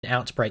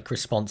Outbreak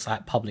Response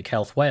at Public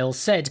Health Wales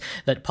said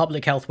that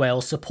Public Health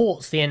Wales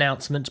supports the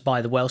announcement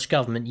by the Welsh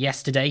Government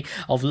yesterday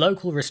of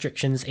local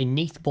restrictions in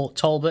Neath, Port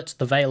Talbot,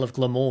 the Vale of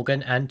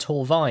Glamorgan and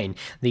Torfaen.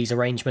 These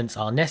arrangements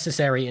are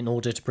necessary in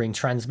order to bring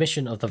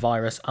transmission of the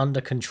virus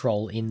under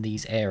control in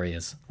these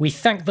areas. We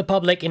thank the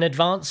public in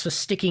advance for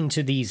sticking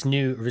to these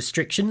new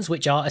restrictions,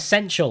 which are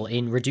essential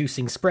in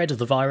reducing spread of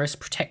the virus,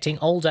 protecting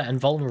older and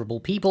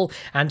vulnerable people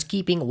and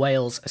keeping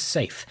Wales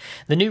safe.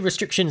 The new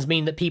restrictions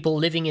mean that people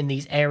living in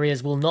these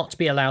areas will not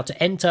be allowed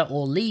to enter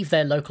or leave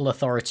their local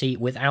authority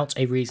without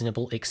a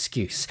reasonable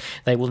excuse.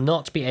 They will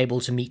not be able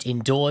to meet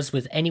indoors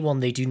with anyone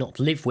they do not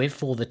live with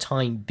for the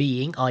time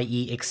being,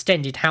 i.e.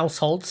 extended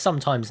households,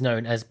 sometimes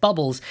known as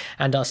bubbles,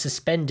 and are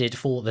suspended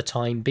for the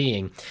time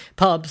being.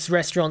 Pubs,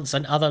 restaurants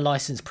and other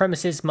licensed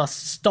premises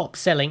must stop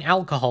selling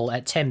alcohol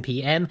at 10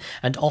 p.m.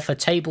 and offer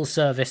table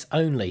service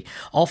only.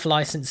 Off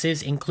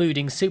licenses,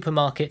 including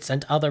supermarkets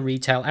and other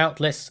retail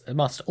outlets,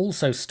 must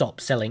also stop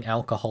selling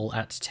alcohol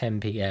at 10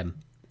 p.m.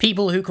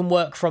 People who can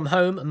work from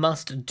home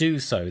must do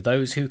so.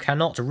 Those who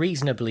cannot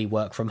reasonably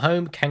work from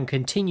home can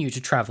continue to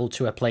travel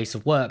to a place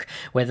of work,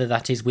 whether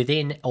that is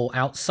within or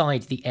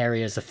outside the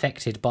areas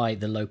affected by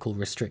the local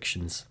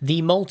restrictions.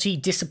 The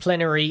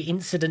Multidisciplinary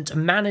Incident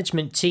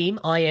Management Team,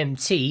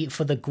 IMT,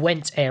 for the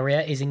Gwent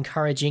area is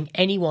encouraging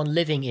anyone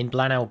living in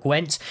Blaenau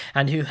Gwent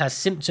and who has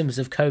symptoms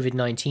of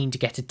COVID-19 to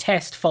get a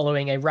test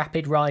following a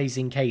rapid rise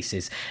in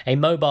cases. A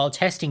mobile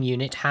testing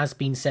unit has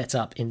been set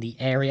up in the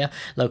area.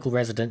 Local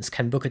residents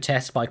can book a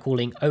test by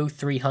calling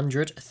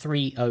 0300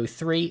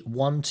 303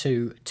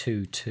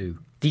 1222.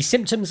 The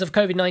symptoms of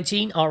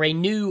COVID-19 are a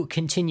new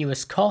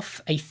continuous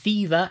cough, a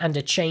fever and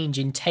a change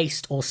in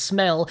taste or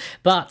smell,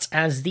 but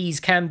as these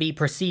can be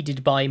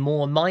preceded by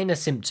more minor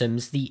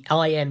symptoms, the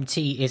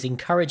IMT is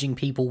encouraging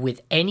people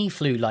with any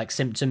flu-like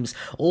symptoms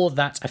or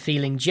that are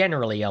feeling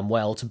generally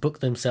unwell to book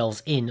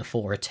themselves in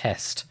for a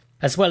test.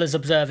 As well as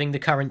observing the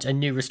current and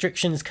new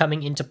restrictions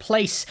coming into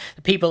place,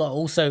 people are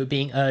also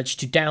being urged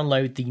to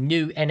download the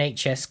new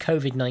NHS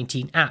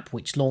COVID-19 app,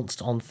 which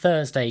launched on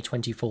Thursday,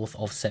 24th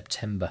of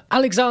September.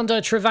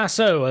 Alexander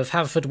Travasso of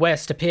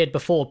Haverfordwest appeared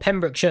before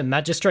Pembrokeshire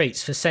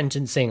magistrates for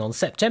sentencing on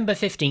September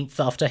 15th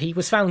after he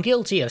was found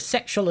guilty of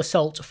sexual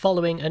assault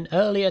following an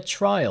earlier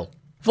trial.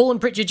 Vaughan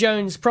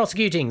Pritchard-Jones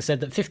prosecuting said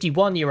that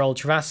 51-year-old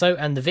Travasso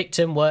and the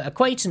victim were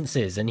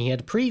acquaintances and he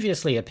had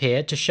previously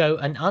appeared to show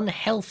an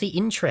unhealthy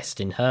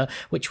interest in her,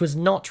 which was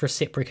not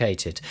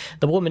reciprocated.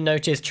 The woman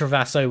noticed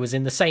Travasso was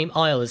in the same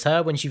aisle as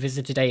her when she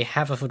visited a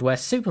Haverfordwest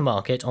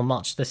supermarket on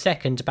March the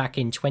 2nd back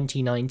in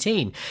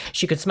 2019.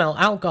 She could smell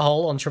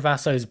alcohol on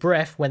Travasso's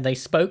breath when they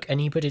spoke and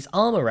he put his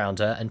arm around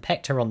her and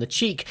pecked her on the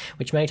cheek,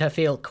 which made her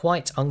feel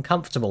quite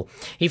uncomfortable.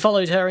 He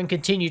followed her and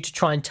continued to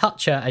try and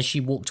touch her as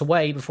she walked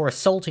away before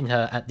assaulting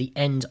her at the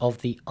end of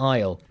the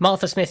aisle.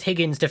 Martha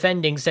Smith-Higgins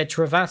defending said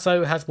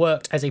Travasso has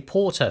worked as a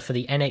porter for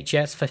the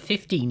NHS for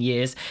 15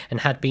 years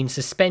and had been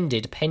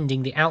suspended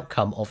pending the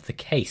outcome of the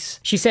case.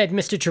 She said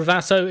Mr.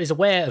 Travasso is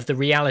aware of the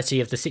reality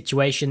of the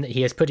situation that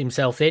he has put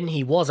himself in.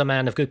 He was a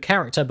man of good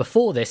character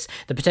before this.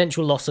 The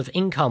potential loss of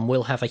income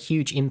will have a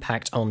huge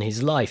impact on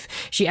his life.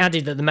 She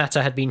added that the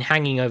matter had been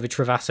hanging over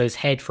Travasso's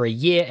head for a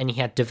year and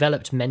he had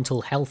developed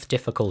mental health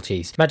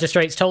difficulties.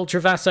 Magistrates told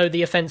Travasso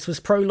the offence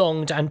was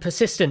prolonged and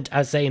persistent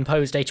as they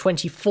imposed a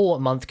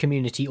 24-month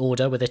community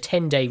order with a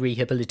 10-day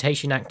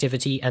rehabilitation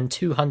activity and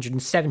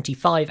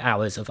 275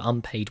 hours of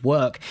unpaid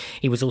work.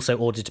 He was also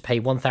ordered to pay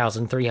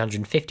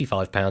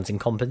 £1,355 in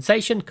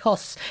compensation,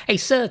 costs a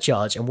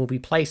surcharge, and will be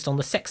placed on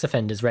the sex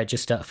offenders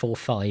register for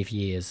 5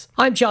 years.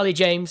 I'm Charlie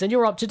James, and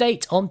you're up to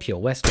date on Pure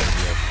West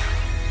Radio.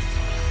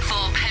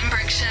 For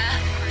Pembrokeshire,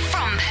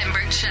 from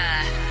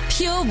Pembrokeshire,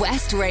 Pure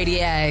West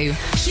Radio.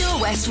 Pure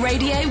West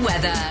Radio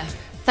weather.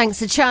 Thanks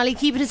to Charlie,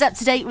 keeping us up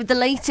to date with the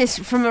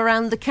latest from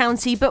around the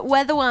county. But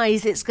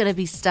weather-wise, it's going to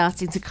be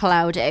starting to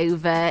cloud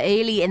over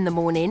early in the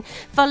morning,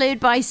 followed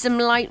by some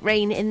light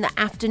rain in the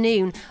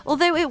afternoon.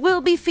 Although it will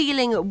be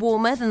feeling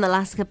warmer than the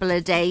last couple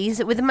of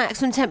days, with a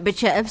maximum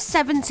temperature of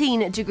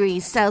 17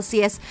 degrees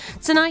Celsius.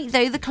 Tonight,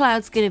 though, the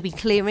clouds going to be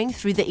clearing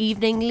through the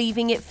evening,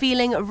 leaving it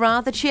feeling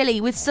rather chilly,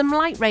 with some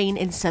light rain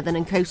in southern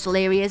and coastal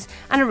areas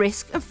and a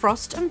risk of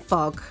frost and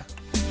fog.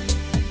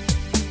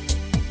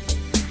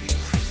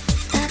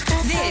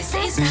 This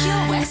is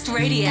Pure West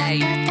Radio.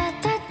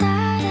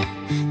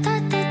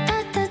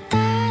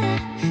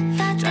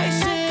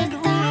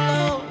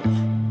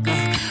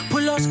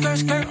 Pull up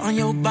skirt on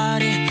your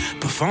body,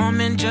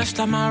 performing just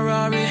like my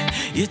Rari.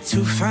 You're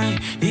too fine,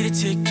 need a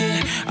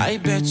ticket. I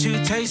bet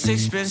you taste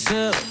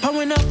expensive.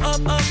 Pouring up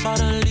about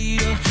a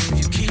liter. If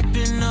you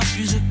keeping up,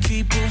 you should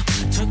keep it.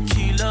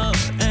 Tequila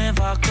and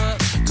vodka,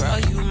 girl,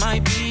 you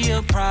might be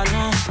a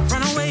problem.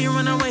 Run away,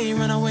 run away,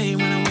 run away,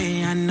 run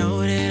away. I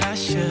know that I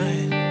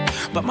should.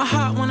 But my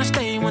heart wanna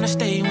stay, wanna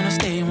stay, wanna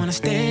stay, wanna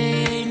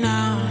stay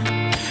now.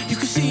 You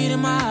can see it in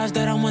my eyes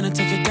that I wanna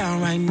take it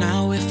down right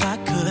now if I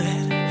could.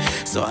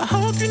 So I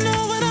hope you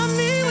know what I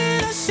mean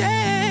when I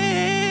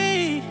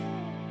say,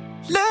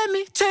 let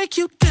me take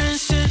you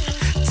dancing.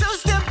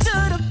 Two-step to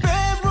the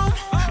bedroom.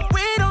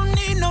 We don't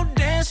need no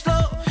dance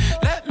floor.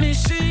 Let me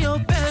see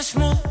best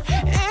move.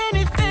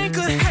 Anything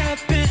could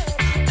happen.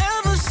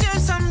 Ever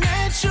since I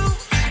met you,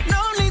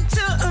 no need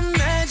to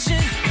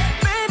imagine.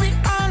 Baby,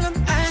 all I'm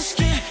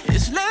asking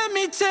is let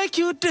me take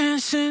you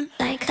dancing.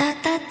 Like da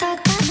da da da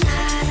da.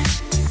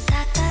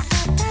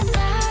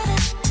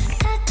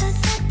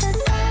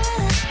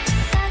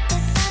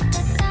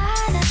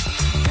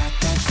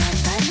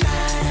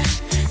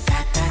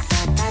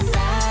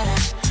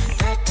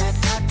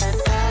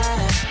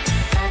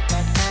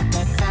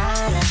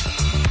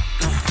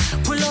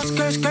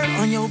 Skirt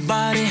on your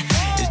body.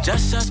 It's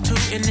just us two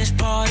in this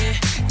party.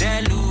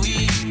 That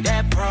Louis,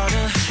 that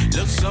Prada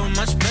looks so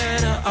much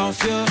better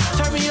off you.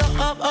 Turn me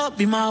up,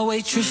 be my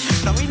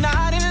waitress. No, we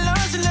not in love,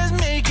 so let's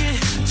make it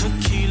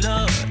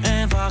tequila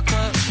and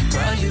vodka.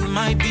 Girl, you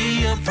might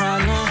be a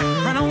problem.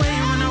 Run away,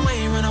 run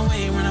away, run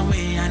away, run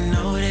away. I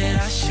know that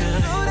I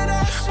should,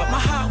 but my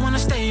heart wanna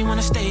stay,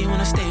 wanna stay,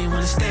 wanna stay,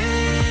 wanna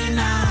stay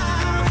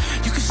now.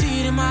 You can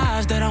see it in my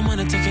eyes that I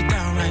wanna take it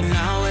down right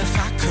now if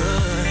I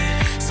could.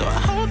 So I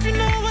hope you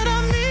know what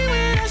I mean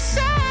when I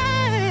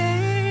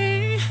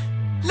say,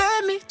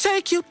 let me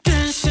take you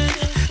dancing.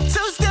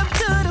 Two-step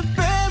to the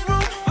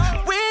bedroom.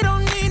 We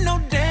don't need no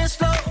dance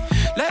floor.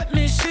 Let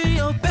me see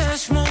your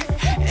best move.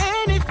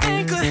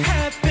 Anything could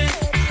happen.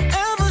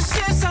 Ever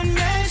since I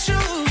met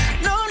you,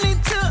 no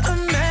need to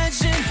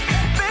imagine.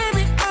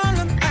 Baby, all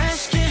I'm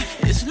asking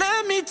is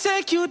let me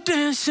take you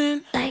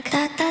dancing. Like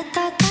da da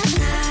da da da.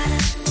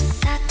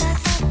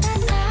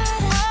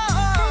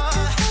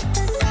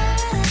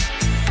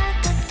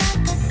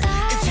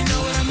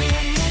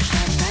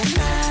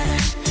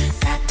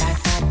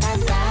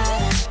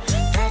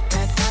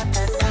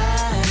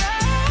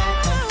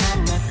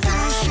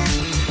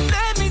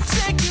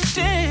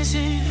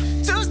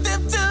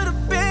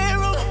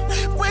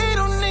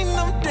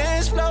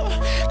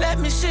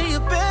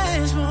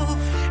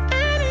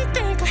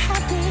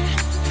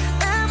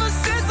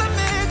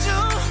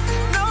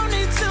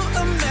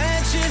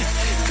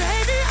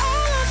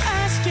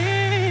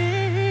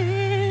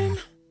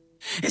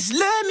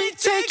 Let me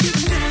take you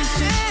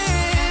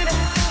dancing.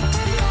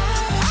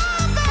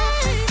 Oh,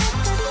 baby.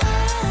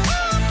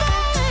 Oh,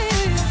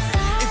 baby.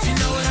 If you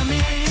know what I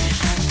mean.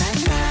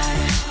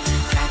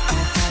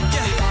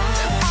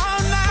 Yeah.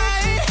 All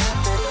night.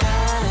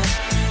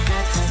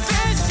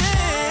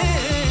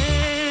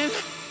 Dancing.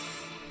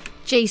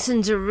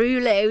 Jason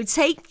Derulo,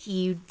 Take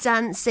You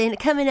Dancing.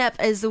 Coming up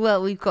as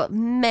well, we've got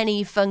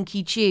many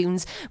funky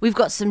tunes. We've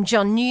got some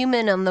John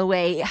Newman on the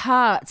way,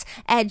 Heart,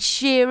 Ed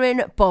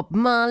Sheeran, Bob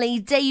Marley,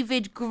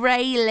 David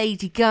Gray,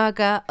 Lady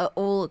Gaga are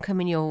all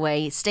coming your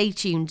way. Stay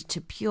tuned to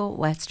Pure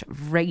West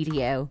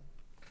Radio.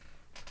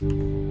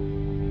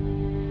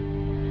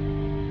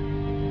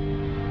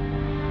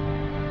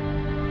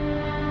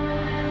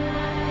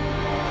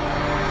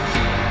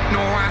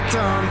 No, I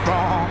done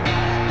wrong,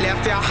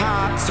 left your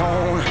heart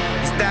torn.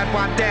 Is that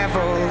what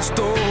devils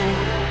do?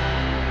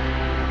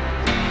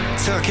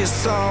 Took you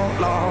so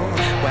long,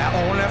 where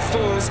only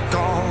fools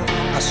go.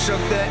 I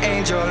shook the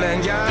angel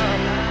and young.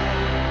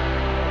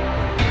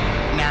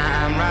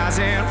 Now I'm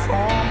rising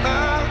from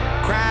the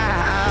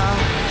crowd,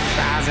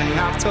 rising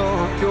up to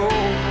you.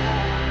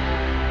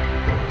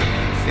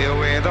 Filled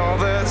with all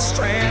the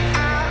strength I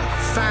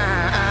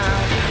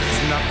found,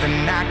 there's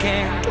nothing I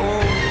can't do.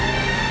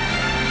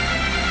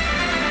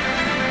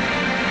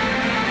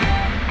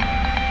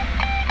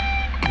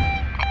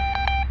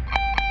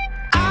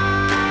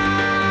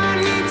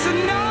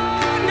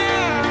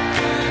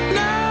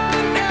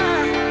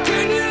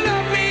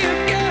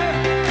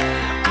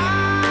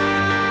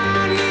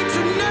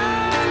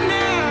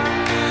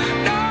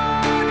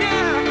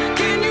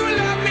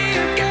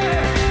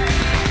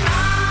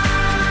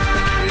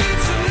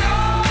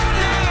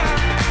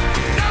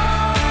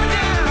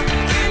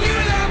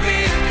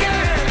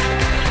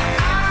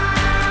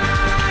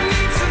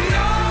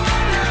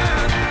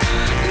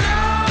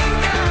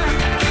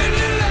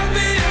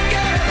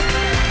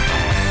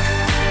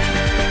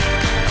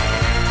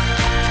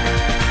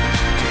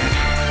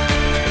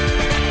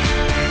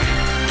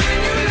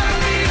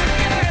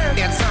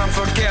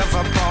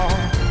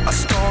 A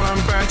stolen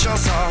burnt your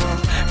soul.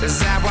 Is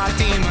that what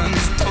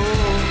demons do?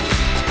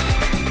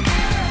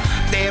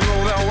 They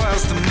rule the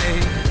worlds to me,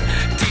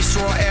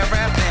 destroy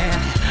everything.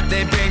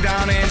 They bring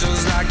down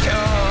angels like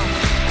you.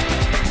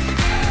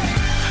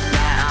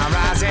 Now I'm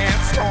rising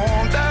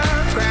from the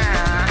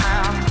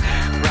ground,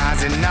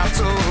 rising up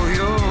to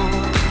you.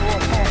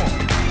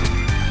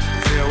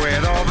 Filled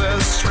with all the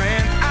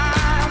strength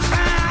I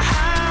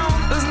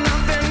found, there's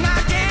nothing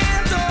I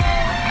can't do.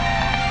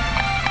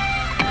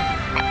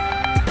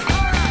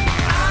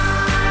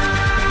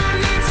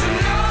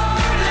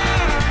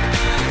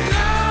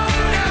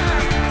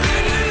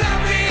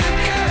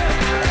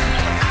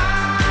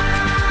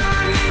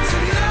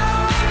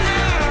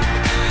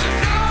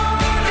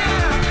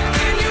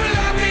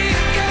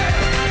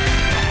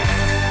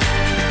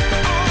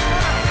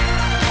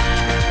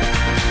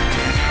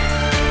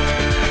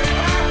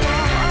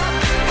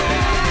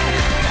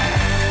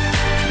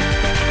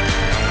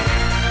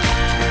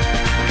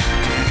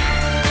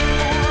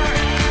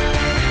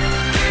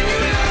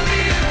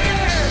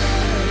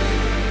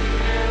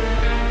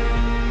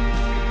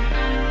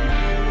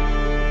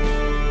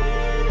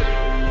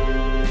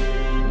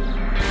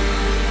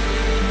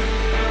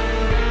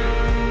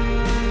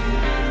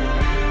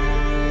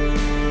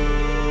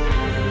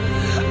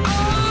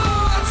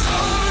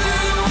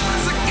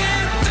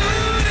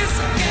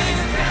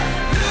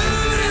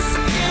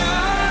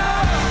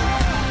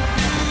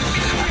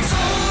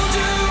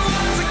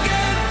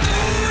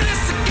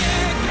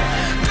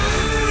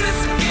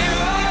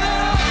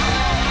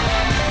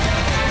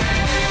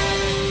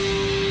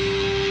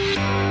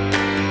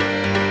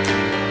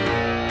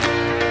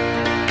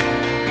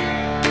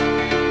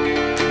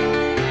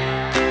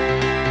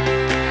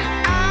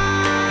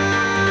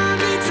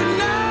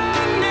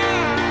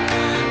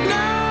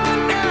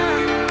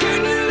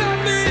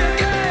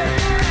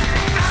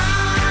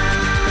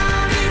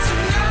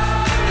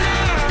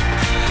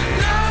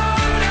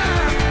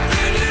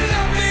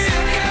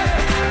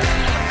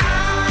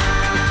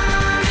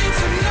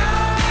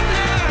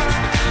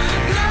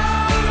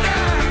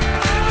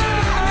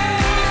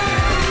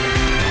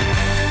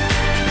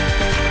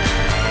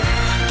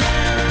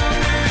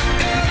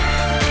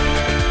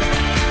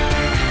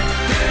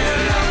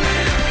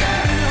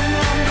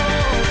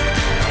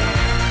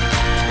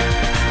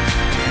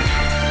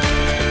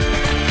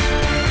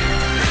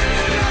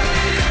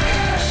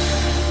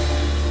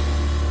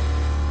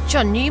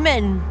 John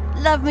Newman,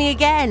 Love Me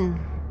Again.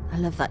 I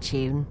love that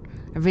tune.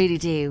 I really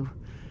do.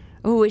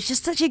 Oh, it's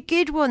just such a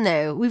good one,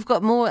 though. We've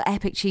got more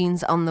epic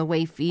tunes on the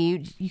way for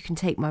you. You can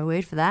take my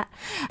word for that.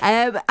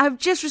 I've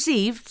just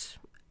received,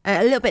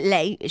 a little bit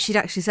late, she'd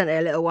actually sent it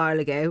a little while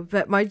ago,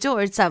 but my daughter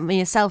had sent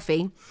me a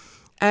selfie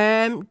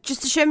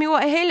just to show me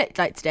what her hair looked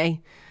like today.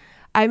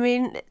 I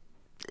mean,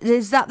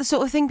 is that the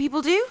sort of thing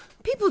people do?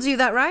 People do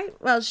that, right?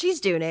 Well,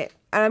 she's doing it.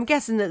 And I'm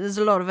guessing that there's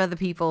a lot of other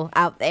people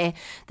out there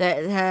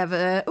that have,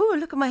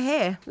 look at my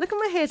hair. Look at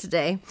my hair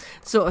today,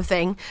 sort of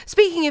thing.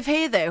 Speaking of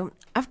hair, though,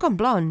 I've gone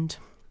blonde.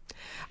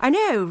 I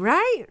know,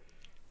 right?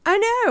 I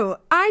know.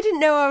 I didn't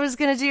know I was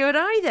going to do it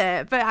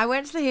either. But I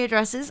went to the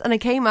hairdressers and I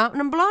came out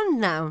and I'm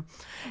blonde now.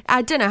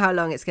 I don't know how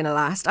long it's going to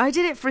last. I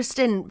did it for a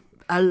stint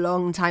a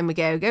long time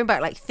ago, going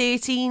back like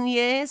 13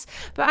 years.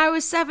 But I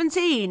was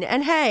 17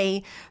 and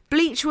hey,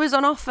 bleach was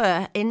on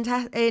offer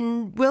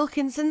in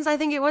Wilkinson's, I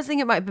think it was. I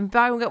think it might have been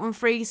buy one, get one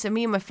free. So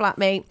me and my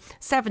flatmate,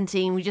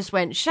 17, we just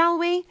went, shall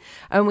we?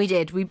 And we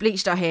did. We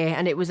bleached our hair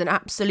and it was an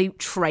absolute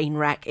train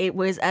wreck. It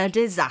was a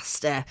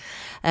disaster.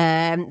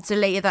 So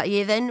later that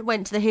year then,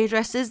 went to the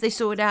hairdressers. They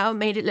sorted it out,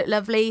 made it look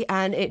lovely.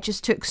 And it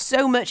just took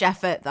so much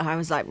effort that I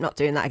was like, not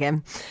doing that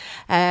again.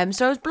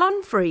 So I was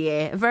blonde for a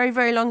year, a very,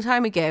 very long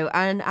time ago.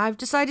 And I've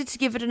decided to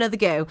give it another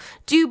go.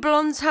 Do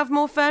blondes have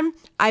more fun?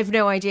 I've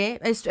no idea.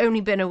 It's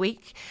only been a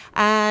week.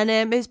 And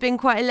it's been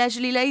quite a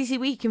leisurely, lazy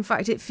week. In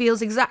fact, it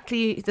feels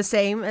exactly the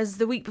same as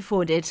the week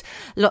before did.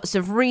 Lots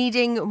of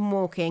reading and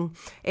walking.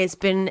 It's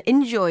been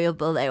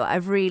enjoyable, though.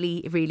 I've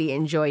really, really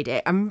enjoyed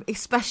it. I'm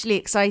especially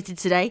excited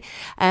today.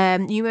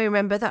 You may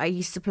remember that I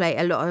used to play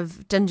a lot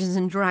of Dungeons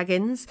and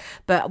Dragons,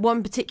 but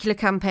one particular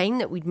campaign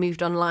that we'd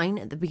moved online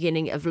at the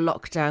beginning of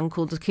lockdown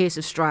called The Curse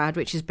of Strahd,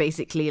 which is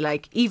basically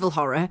like evil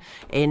horror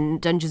in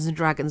Dungeons and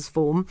Dragons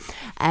form.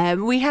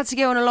 We had to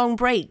go on a long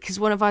break because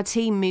one of our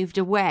team moved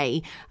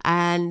away.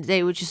 And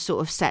they were just sort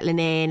of settling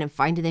in and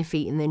finding their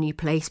feet in their new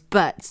place.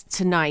 But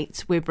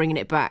tonight, we're bringing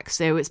it back.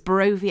 So it's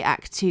Barovia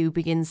Act 2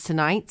 begins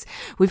tonight.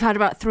 We've had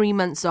about 3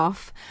 months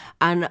off.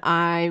 And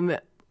I'm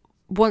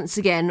once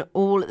again,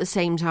 all at the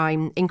same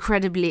time,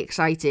 incredibly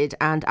excited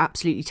and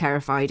absolutely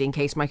terrified in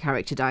case my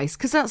character dies,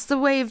 because that's the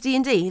way of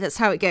D&D. That's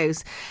how it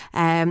goes.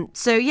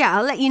 So yeah,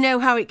 I'll let you know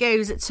how it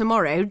goes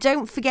tomorrow.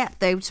 Don't forget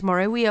though,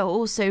 tomorrow we are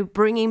also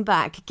bringing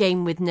back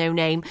Game with No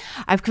Name.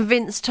 I've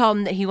convinced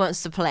Tom that he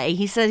wants to play.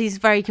 He said he's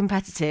very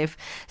competitive,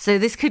 so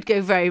this could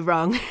go very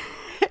wrong.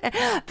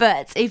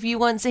 But if you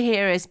want to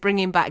hear us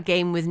bringing back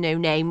Game with No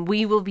Name,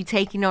 we will be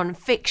taking on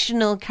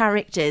fictional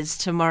characters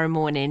tomorrow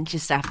morning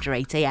just after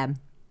 8 a.m.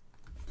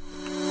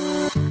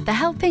 The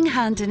Helping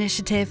Hand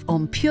Initiative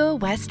on Pure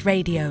West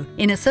Radio,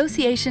 in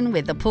association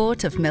with the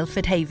Port of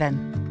Milford Haven.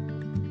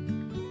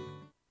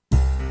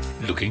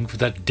 Looking for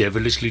that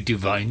devilishly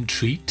divine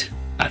treat?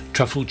 At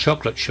Truffle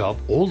Chocolate Shop,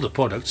 all the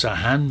products are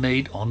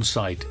handmade on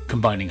site,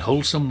 combining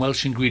wholesome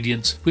Welsh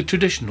ingredients with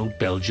traditional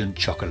Belgian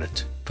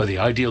chocolate. For the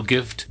ideal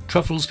gift,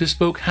 Truffle's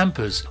bespoke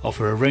hampers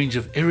offer a range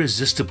of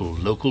irresistible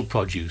local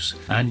produce,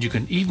 and you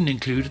can even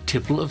include a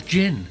tipple of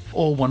gin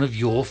or one of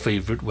your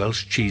favourite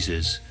Welsh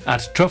cheeses.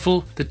 At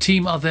Truffle, the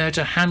team are there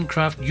to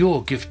handcraft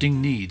your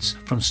gifting needs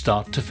from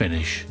start to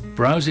finish.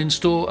 Browse in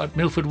store at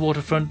Milford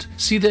Waterfront,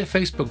 see their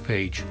Facebook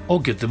page,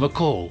 or give them a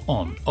call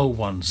on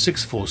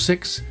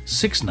 01646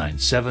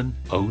 697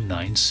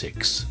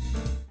 096.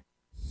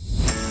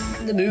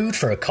 In the mood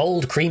for a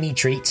cold, creamy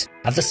treat?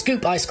 At the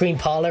Scoop Ice Cream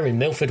Parlour in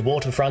Milford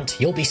Waterfront,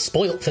 you'll be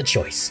spoilt for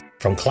choice.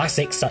 From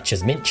classics such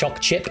as mint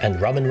choc chip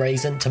and rum and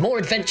raisin to more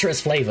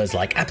adventurous flavours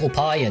like apple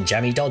pie and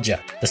jammy dodger,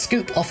 the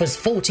Scoop offers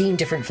 14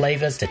 different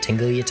flavours to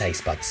tingle your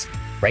taste buds.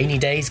 Rainy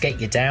days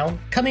get you down?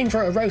 Come in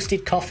for a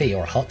roasted coffee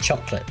or hot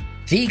chocolate.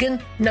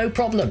 Vegan? No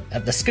problem.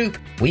 At the Scoop,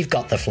 we've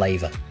got the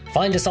flavour.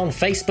 Find us on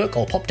Facebook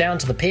or pop down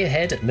to the Pier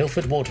Head at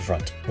Milford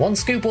Waterfront. One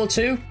scoop or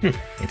two?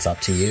 It's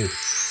up to you.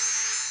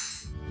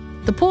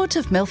 The Port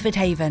of Milford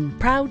Haven,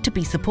 proud to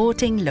be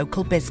supporting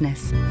local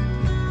business.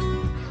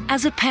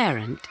 As a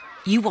parent,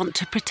 you want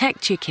to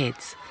protect your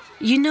kids.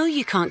 You know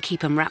you can't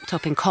keep them wrapped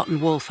up in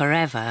cotton wool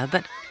forever,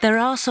 but there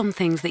are some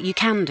things that you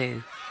can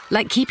do,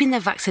 like keeping their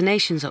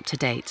vaccinations up to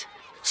date.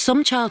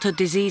 Some childhood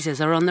diseases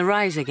are on the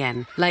rise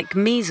again, like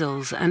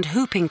measles and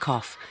whooping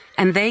cough,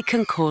 and they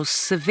can cause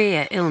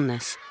severe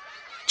illness.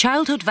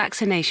 Childhood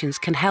vaccinations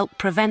can help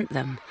prevent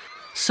them.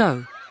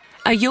 So,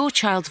 are your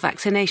child's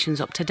vaccinations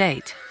up to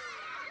date?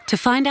 To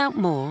find out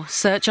more,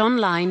 search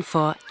online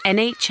for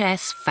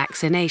NHS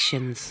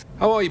vaccinations.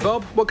 How are you,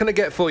 Bob? What can I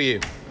get for you?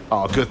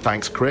 Oh, good,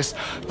 thanks, Chris.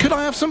 Could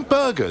I have some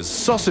burgers,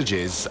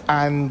 sausages,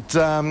 and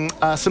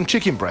some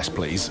chicken breast,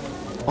 please?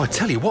 I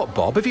tell you what,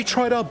 Bob, have you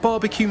tried our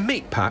barbecue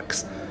meat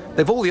packs?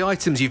 They've all the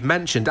items you've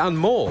mentioned and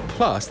more,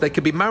 plus they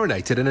can be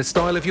marinated in a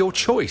style of your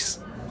choice.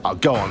 Oh,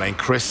 go on then,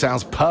 Chris.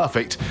 Sounds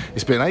perfect.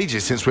 It's been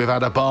ages since we've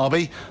had a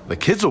barbie. The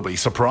kids will be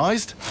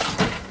surprised.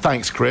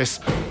 Thanks, Chris.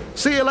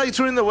 See you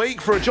later in the week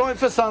for a joint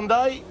for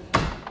Sunday.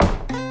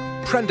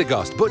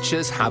 Prendergast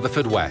Butchers,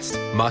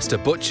 Haverfordwest. Master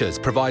Butchers,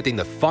 providing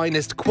the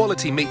finest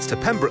quality meats to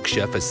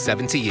Pembrokeshire for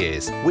 70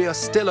 years. We are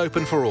still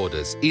open for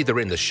orders, either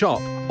in the shop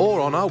or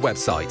on our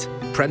website.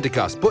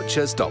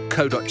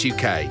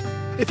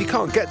 prendergastbutchers.co.uk. If you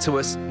can't get to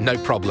us, no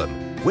problem.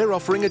 We're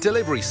offering a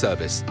delivery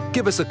service.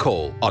 Give us a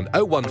call on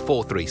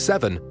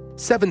 01437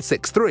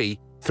 763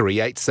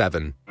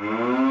 387.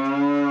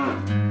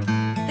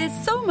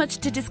 There's so much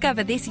to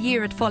discover this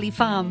year at Folly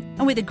Farm.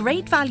 And with a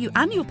great value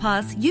annual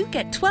pass, you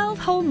get 12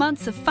 whole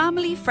months of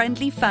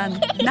family-friendly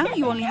fun. Now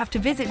you only have to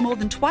visit more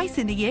than twice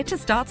in a year to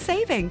start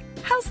saving.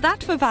 How's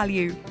that for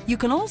value? You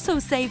can also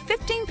save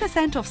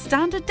 15% off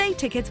standard day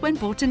tickets when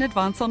bought in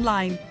advance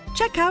online.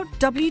 Check out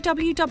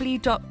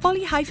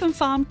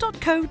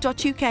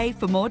www.folly-farm.co.uk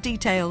for more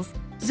details.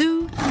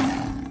 Zoo,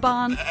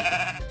 barn,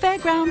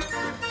 fairground,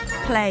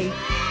 play.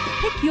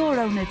 Pick your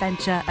own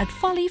adventure at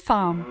Folly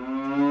Farm.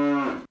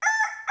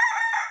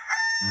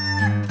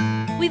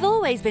 We've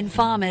always been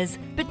farmers,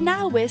 but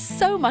now we're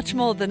so much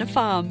more than a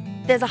farm.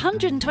 There's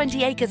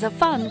 120 acres of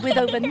fun with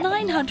over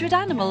 900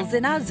 animals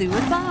in our zoo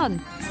and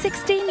barn.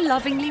 16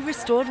 lovingly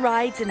restored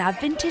rides in our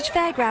vintage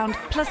fairground,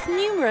 plus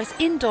numerous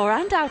indoor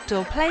and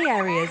outdoor play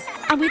areas.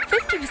 And with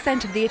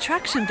 50% of the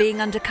attraction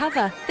being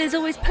undercover, there's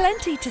always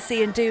plenty to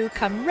see and do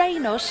come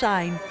rain or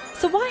shine.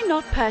 So why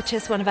not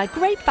purchase one of our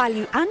great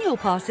value annual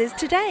passes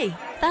today?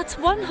 That's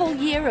one whole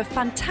year of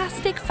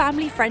fantastic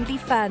family-friendly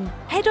fun.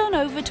 Head on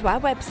over to our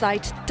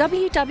website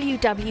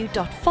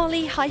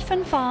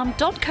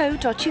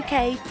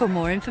www.folly-farm.co.uk for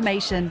more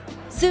information.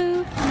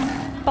 Zoo,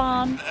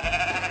 barn,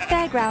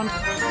 fairground,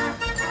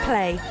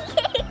 play.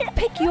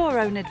 Pick your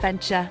own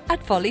adventure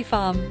at Folly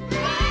Farm.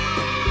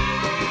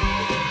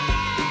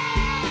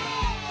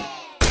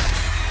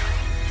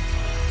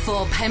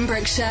 For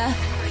Pembrokeshire,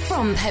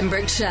 from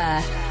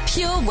Pembrokeshire,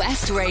 Pure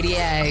West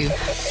Radio.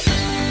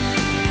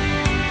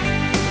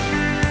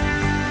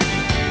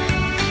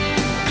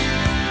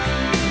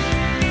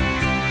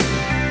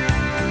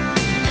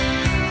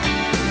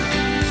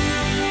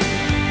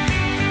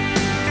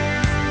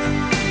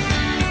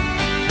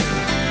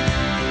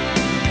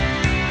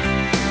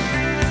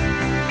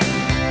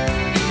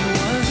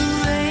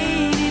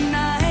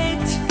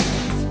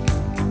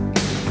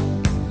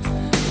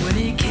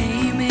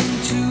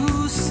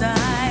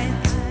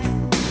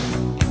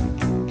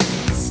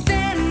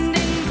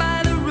 Standing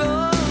by the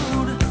road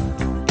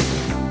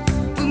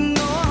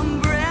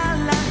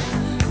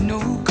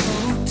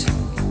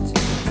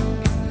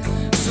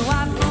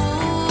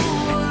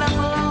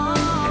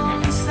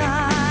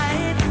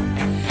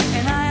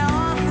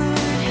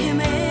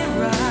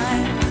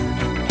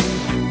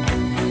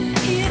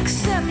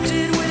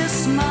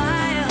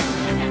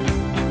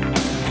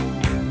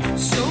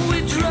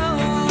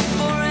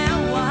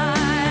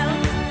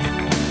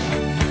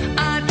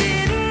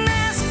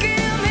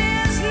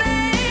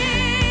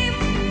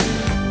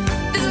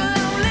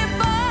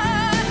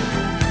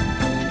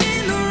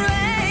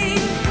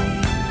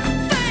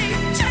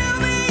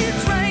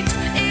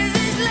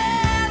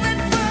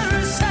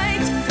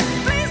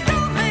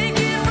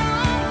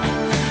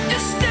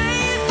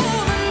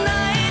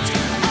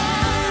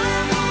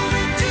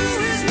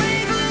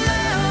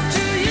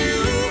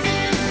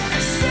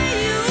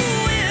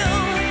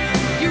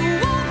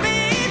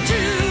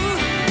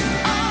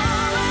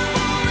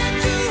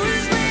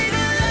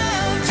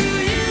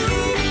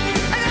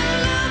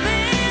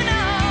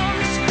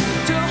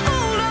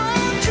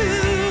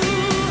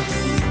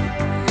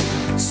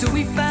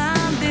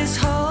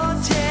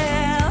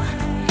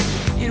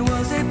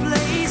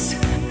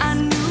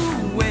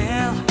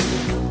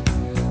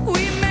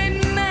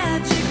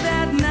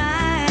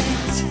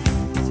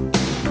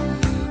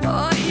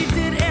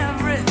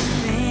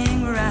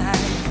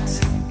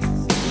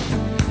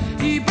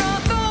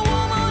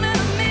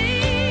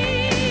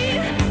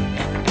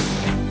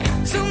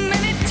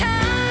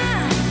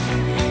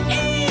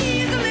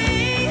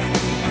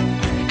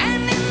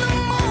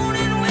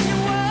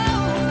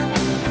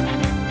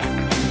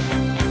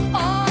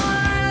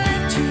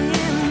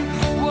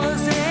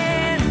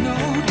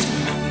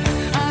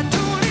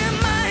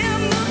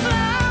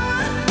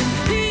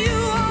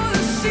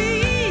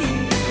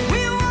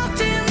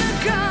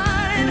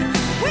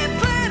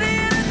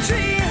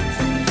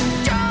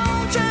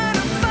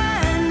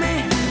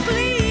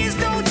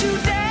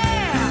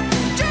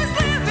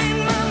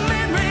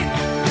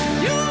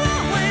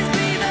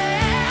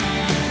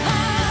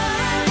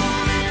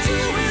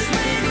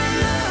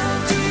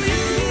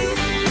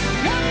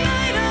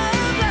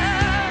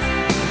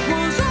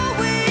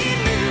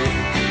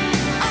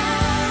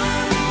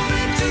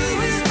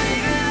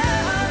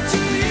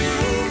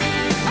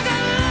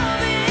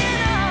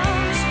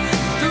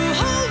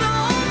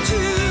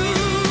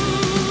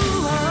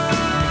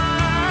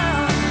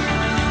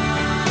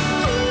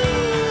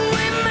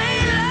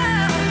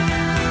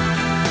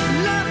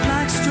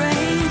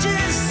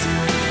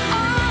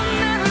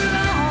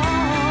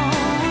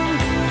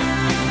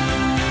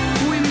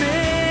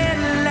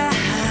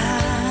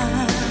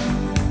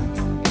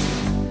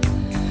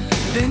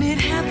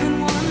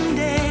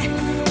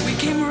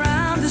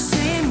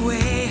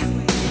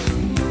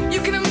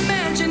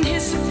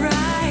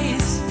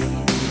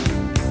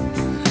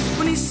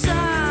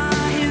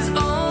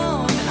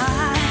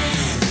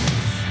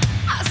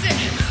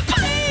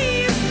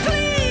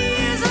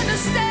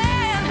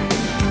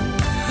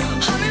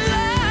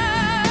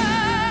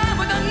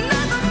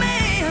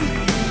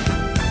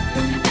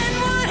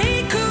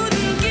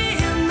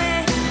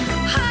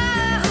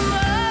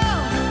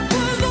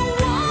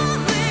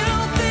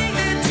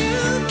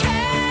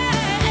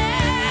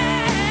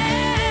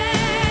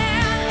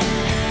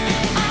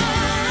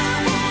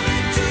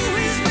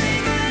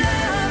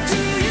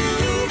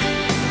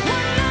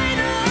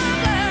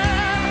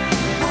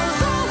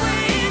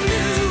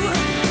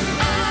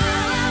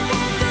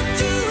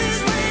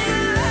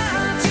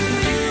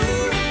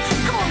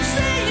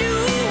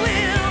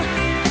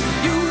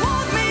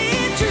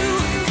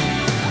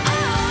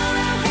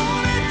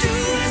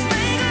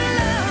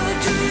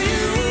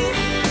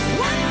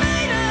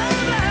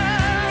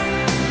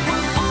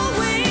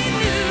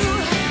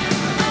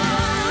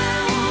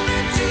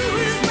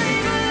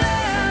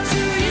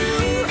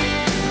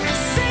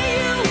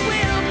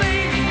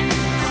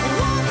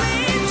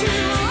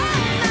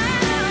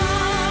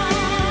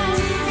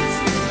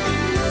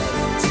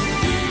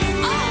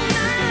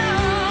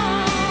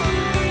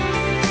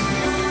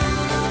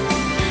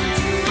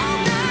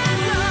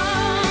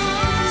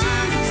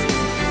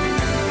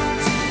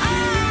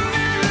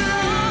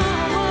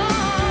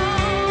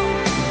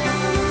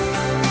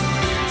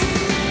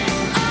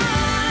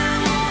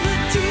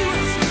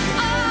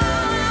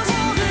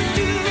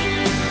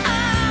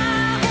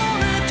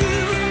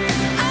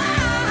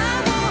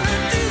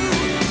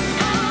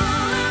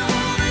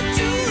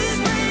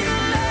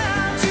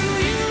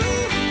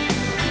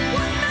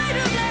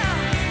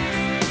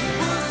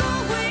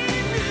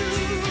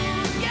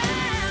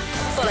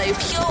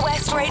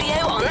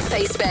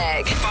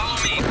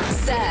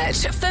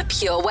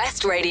Pure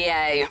West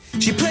Radio.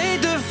 She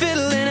played the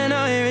fiddle in an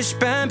Irish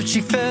band, but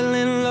she fell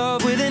in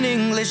love with an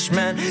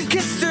Englishman.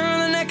 Kissed her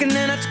on the neck and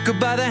then I took her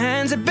by the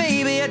hands. And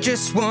baby, I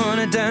just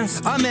wanna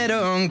dance. I met her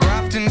on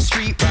Grafton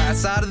Street, right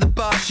outside of the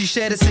bar. She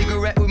shared a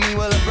cigarette with me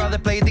while her brother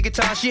played the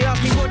guitar. She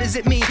asked me, what does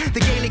it mean? The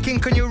Gaelic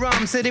ink on your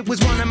arm. Said it was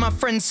one of my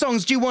friend's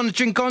songs. Do you want to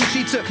drink on?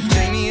 She took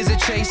Jamie as a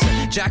chaser,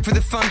 Jack for the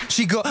fun.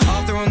 She got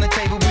Arthur on the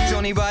table with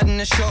Johnny riding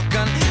a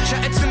shotgun.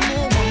 Chatted some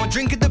more, one more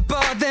drink at the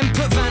bar, then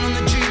put Van on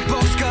the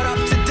jukebox, got up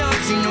to dance.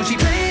 You know she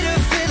played her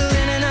fiddle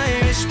in an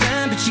Irish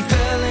band, but she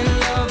fell in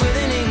love with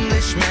an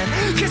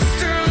Englishman.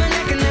 Kissed her on the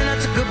neck and then I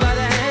took her by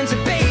the hands.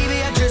 And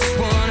baby, I just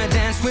wanna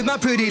dance with my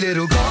pretty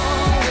little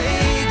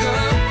Galway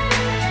girl.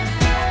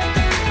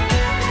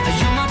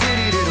 You're my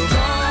pretty little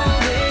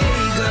Galway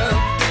girl.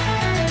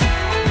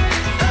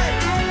 Hey.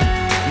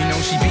 You know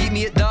she beat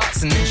me at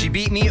darts and then she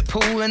beat me at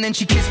pool, and then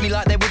she kissed me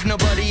like there was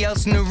nobody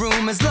else in the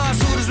room. As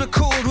last orders were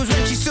called was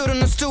when she stood on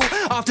the stool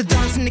after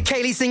dancing to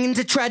Kaylee singing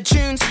to trad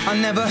tunes. I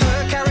never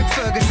heard Carrick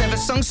Fergus ever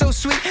sung so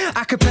sweet.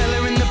 A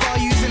cappella in the bar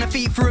using her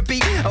feet for a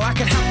beat. Oh, I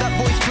could have that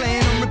voice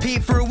playing on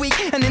repeat for a week.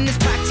 And in this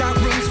packed out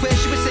room where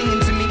she was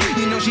singing to me.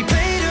 You know she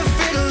played her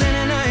fiddle in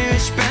an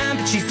Irish band,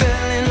 but she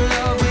fell in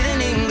love with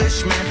an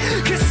Englishman.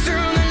 Kissed her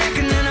on the neck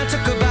and then I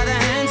took her by the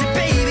hands. And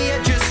baby,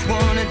 I just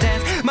wanna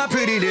dance, my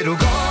pretty little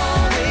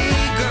Galway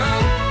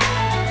girl.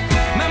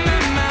 My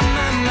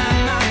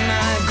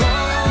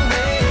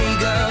Galway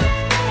girl.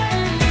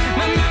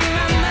 My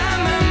Galway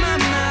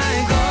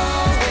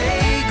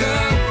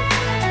girl.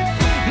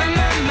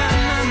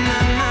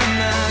 My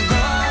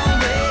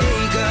Galway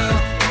girl.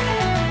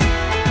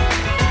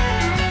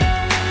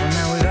 Well,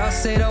 now we've all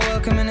said our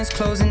welcome and it's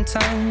closing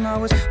time. I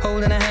was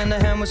holding her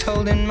hand was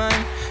holding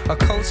mine. Our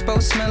coats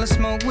both smell of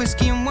smoke,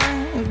 whiskey and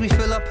wine, as we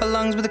fill up her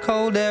lungs with the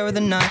cold air of the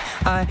night.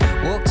 I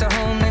walked her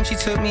home, then she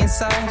took me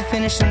inside to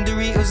finish some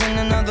Doritos and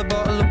another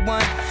bottle of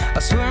wine. I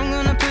swear I'm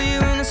gonna put you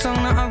in a song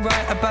that I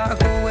write about a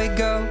Galway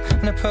girl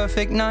and a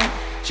perfect night.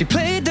 She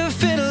played the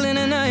fiddle in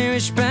an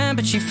Irish band,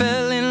 but she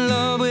fell in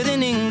love with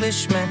an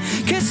Englishman.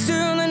 Kissed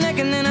her on the neck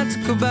and then I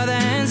took her by the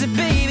hands. And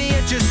baby,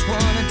 I just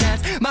wanna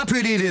dance, my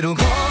pretty little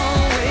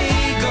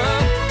Galway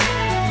girl.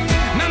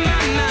 My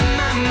Galway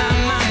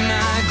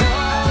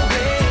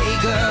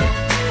girl.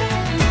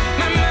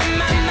 My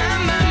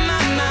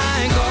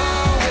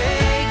Galway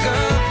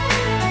girl.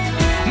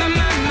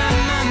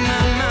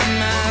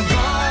 My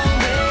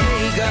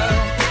Galway girl.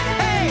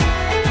 Hey.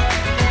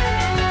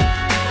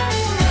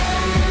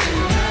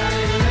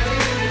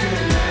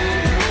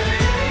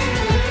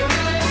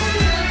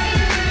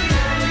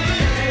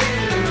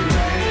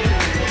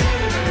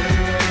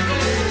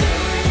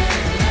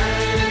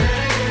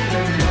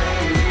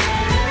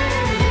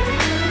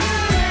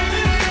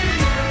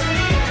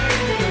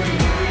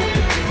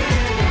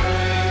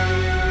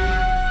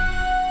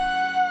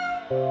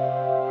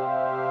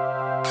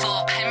 For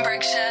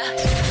Pembrokeshire,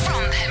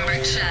 from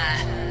Pembrokeshire,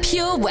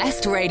 Pure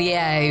West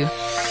Radio.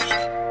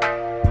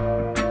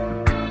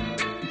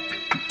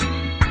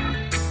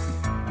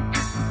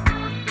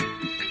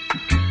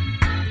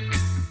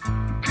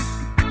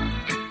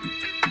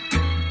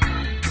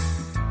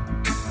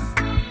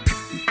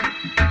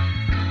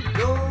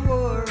 Don't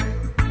worry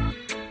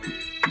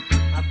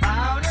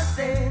about a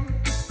thing,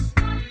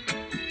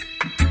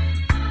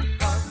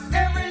 'cause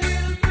every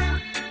little thing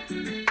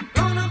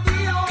gonna be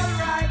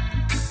alright.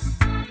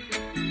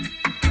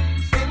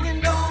 Singing,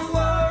 don't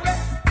worry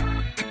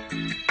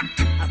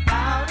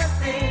about a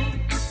thing,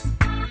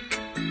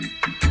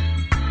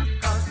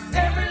 'cause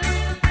every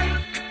little thing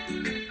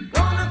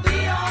gonna be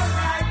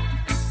alright.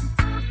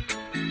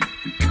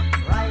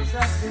 Rise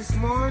up this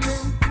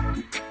morning,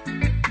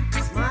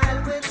 smile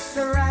with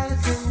the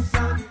rising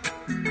sun.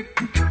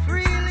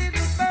 Three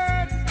little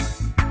birds,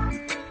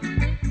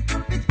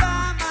 it's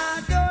by my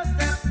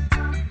doorstep,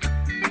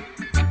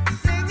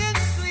 singing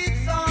sweet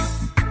songs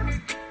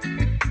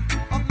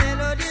of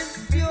melodies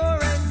pure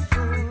and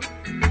true,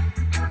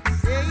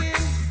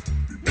 saying,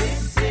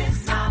 this is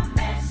my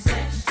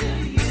message to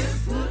you.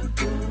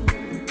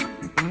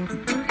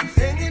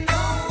 Singing,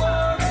 don't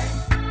worry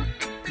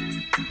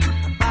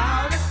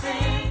about a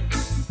thing,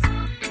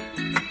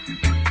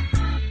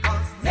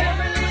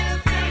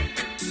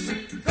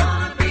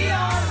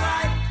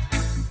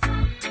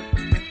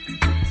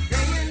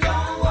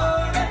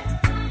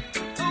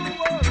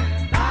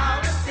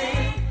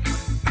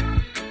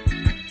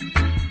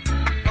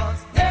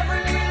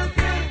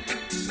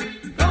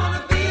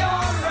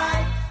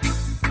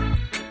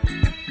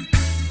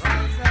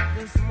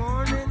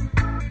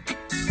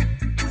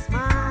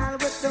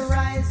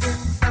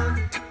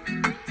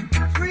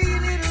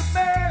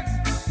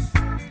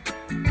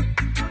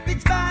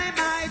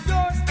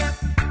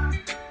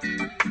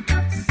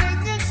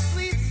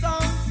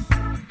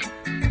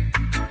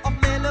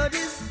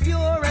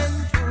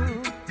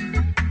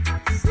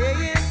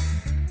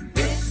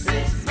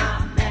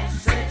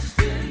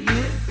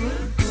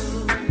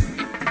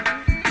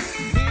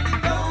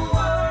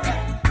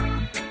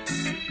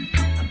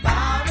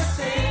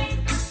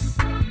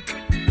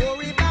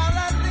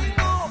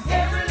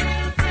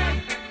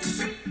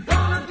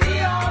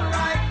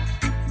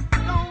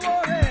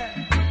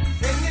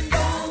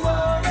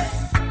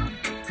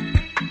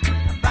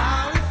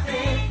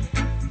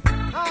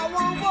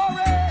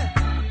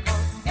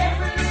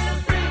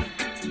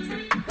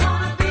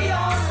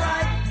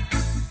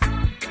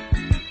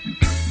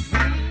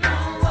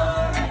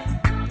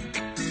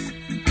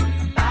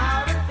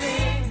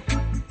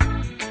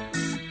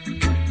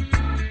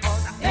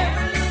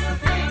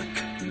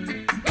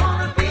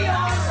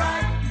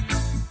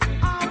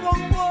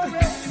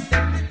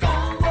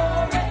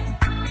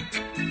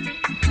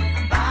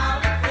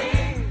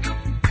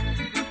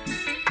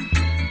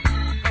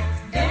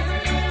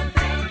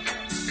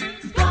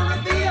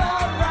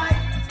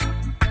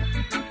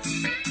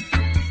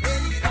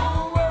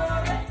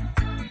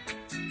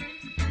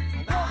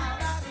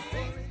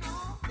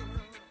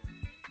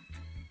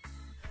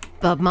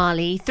 Bob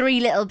Marley, Three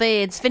Little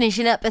Birds,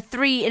 finishing up a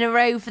 3 in a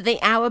row for the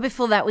hour.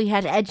 Before that, we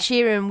had Ed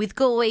Sheeran with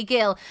Galway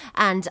Girl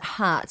and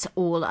Heart.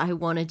 All I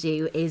Want to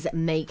Do Is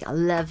Make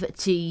Love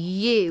to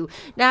You.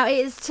 Now it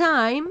is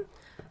time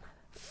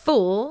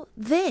for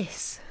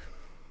this.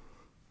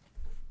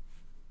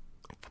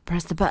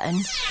 Press the button.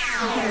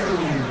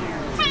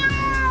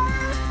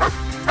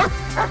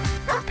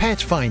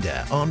 Pet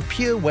Finder on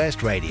Pure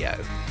West Radio.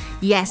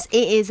 Yes,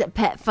 it is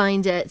Pet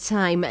Finder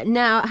time.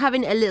 Now,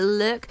 having a little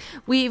look,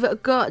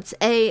 we've got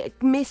a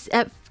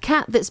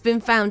cat that's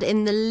been found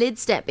in the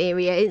Lidstep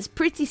area. It's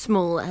pretty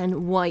small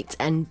and white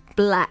and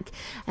black.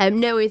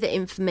 No other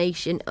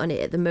information on it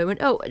at the moment.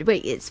 Oh,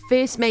 wait, it's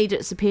first made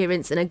its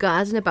appearance in a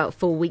garden about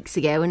 4 weeks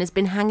ago and has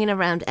been hanging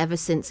around ever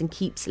since and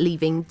keeps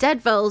leaving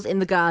dead voles in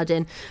the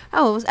garden.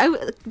 Oh,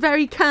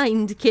 very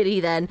kind kitty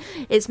then.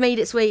 It's made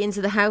its way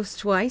into the house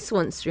twice,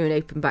 once through an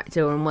open back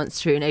door and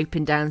once through an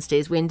open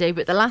downstairs window,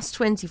 but the last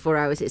 24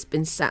 hours it's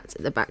been sat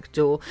at the back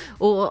door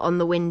or on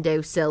the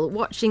windowsill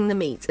watching the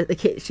meat at the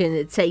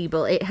kitchen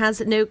table. It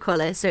has no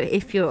collar, so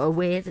if you're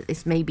aware that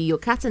this may be your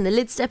cat in the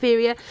Lidstep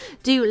area,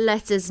 do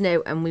let us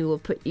know and we will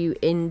put you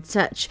in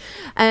touch.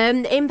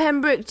 In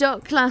Pembroke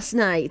Dock last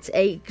night,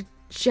 a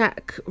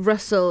Jack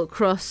Russell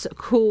Cross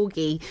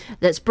Corgi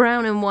that's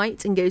brown and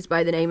white and goes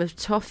by the name of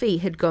Toffee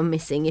had gone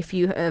missing. If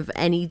you have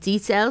any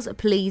details,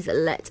 please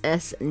let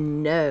us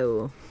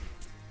know.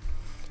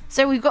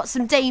 So we've got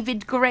some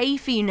David Gray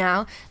for you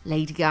now.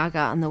 Lady Gaga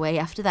on the way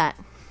after that.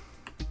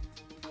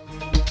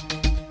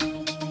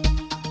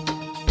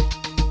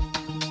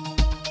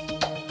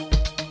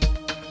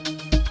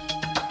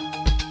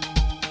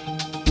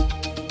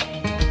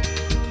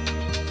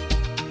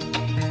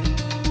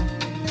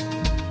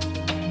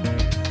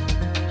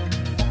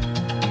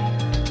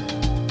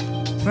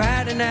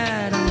 Friday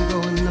night, I'm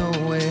going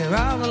nowhere.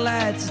 All the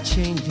lights are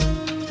changing,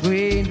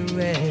 green to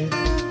red.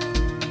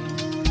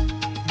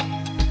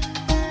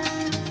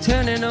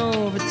 Turning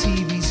over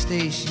TV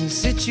stations,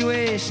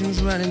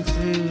 situations running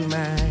through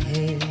my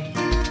head.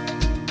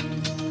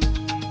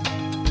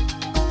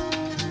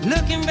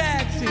 Looking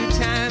back through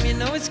time, you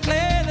know it's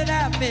clear that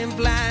I've been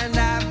blind,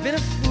 I've been a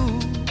fool.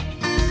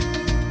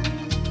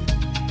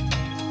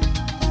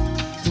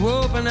 To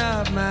open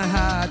up my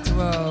heart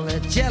to all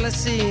that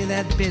jealousy,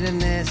 that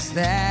bitterness,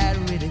 that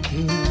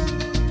ridicule.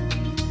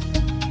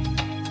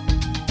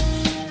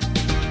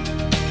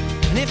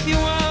 And if you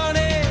want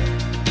it,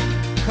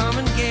 come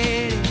and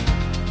get it,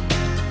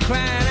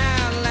 crying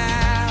out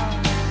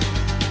loud.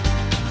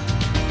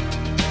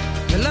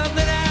 The love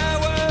that I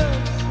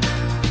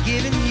was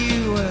giving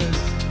you was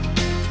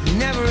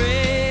never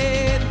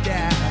in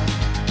doubt.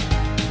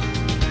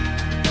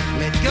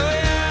 Let go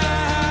your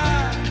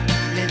heart,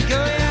 let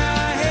go your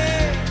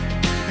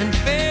and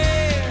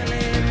feel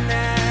it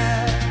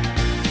now.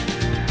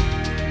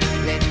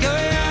 Let go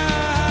your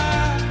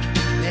heart,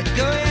 let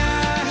go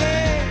your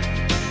head,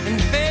 and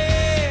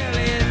feel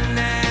it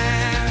now.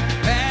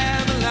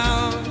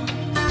 Babylon,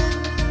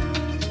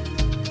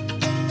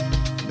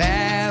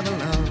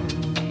 Babylon.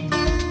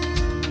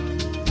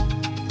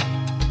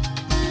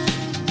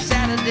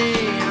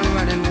 Saturday I'm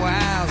running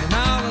wild and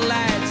all the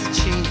lights are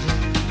changing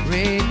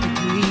red to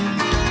green.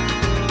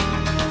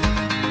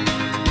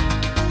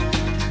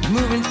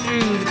 Moving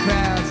through the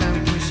crowds,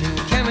 I'm pushing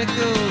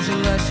chemicals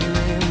are rushing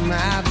in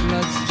my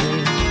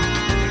bloodstream.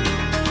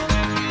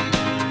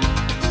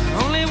 I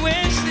only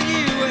wish that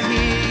you were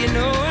here. You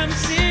know I'm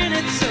seeing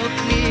it so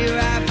clear.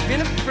 I've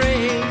been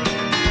afraid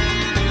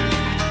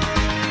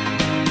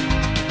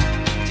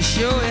to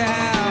show you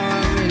how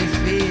I really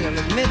feel.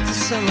 Admit to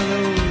some of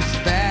those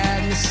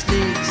bad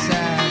mistakes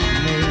I've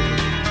made.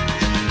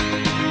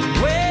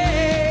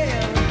 Well,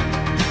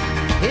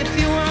 if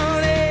you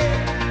want it,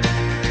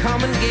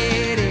 come and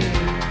get it.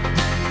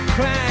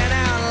 Crying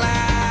out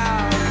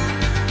loud.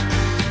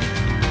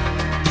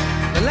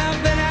 The love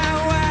that I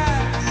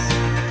was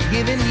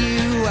giving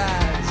you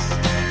was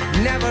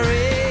never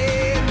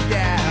in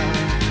doubt.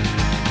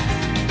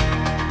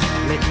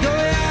 Let go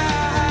your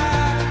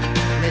heart,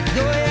 let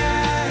go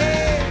your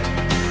head,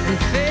 and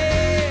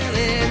feel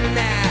it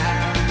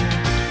now.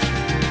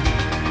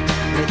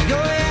 Let go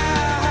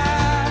your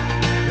heart,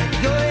 let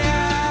go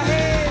your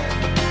head,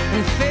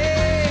 and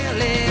feel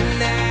it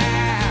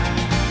now.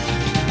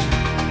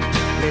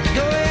 Let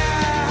go your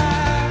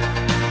heart,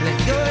 let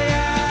go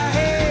your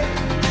head,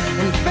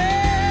 and feel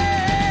it.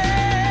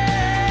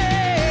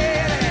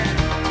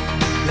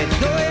 Let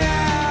go your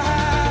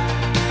heart,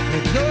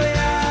 let go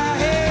your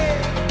head,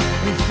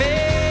 and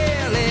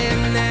feel it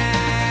now.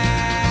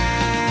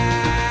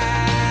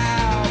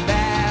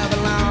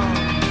 Babylon,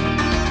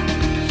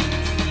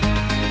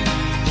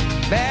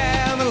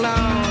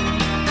 Babylon,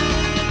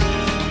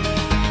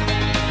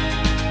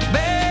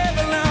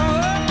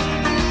 Babylon,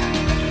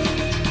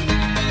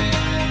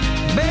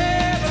 Babylon.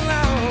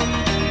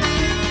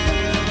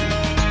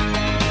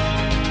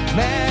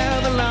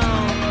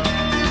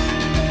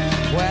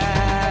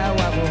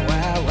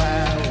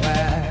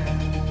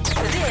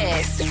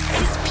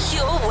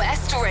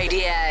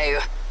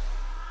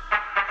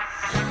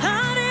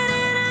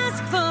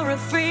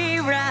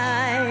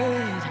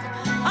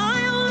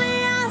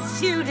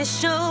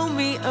 show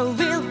me a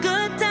real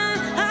good time.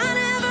 I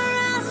never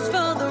asked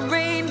for the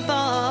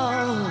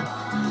rainfall.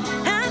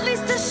 At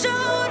least I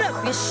showed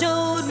up, you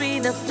showed me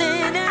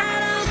nothing at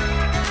all.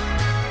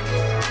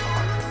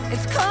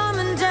 It's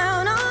coming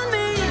down on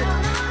me,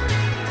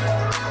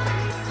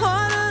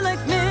 harder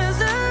like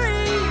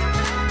misery.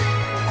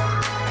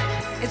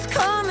 It's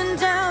coming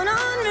down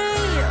on me.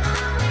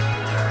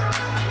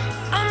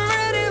 I'm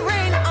ready,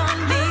 rain on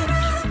me.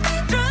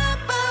 Drop,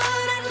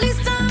 but at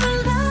least I'm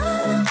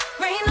alive.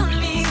 Rain on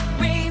me,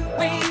 rain,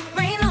 rain,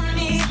 rain on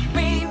me,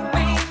 rain,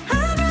 rain.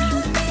 I'd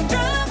rather be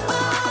drop,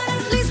 but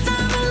at least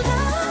I'm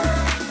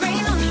alive.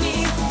 Rain on me,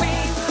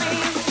 rain,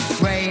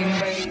 rain.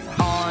 Rain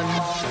on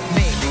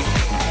me.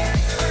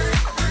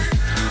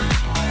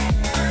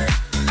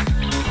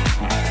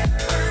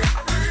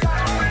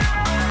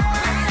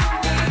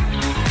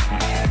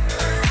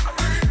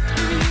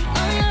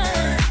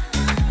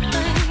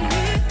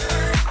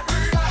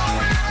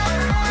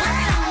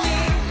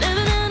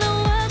 Living in a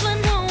world where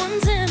no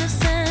one's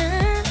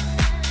innocent.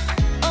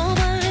 Oh,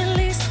 but at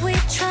least we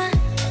try.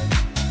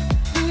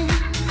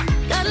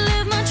 Gotta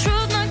live my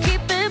truth, not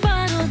keep it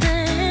bottled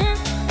in.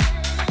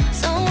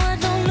 So I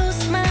don't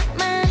lose my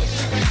mind.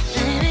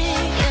 Baby,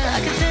 yeah, I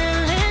can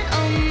feel it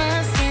on my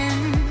skin.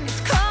 It's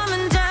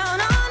coming down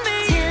on me.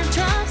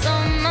 Teardrops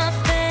on my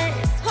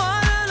face,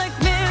 harder like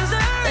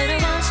misery. Let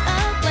it wash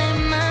away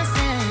my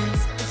sins.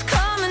 It's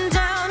coming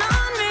down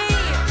on me.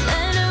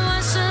 Let it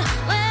wash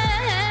away.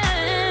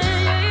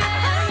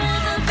 I'd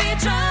rather be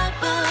dry,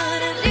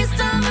 but at least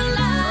I'm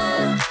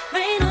alive.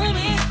 Rain on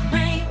me,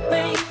 rain,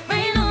 rain,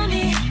 rain on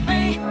me,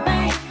 rain,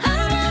 rain.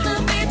 I'd rather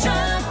be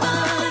dry,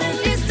 but at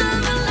least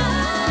I'm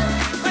alive.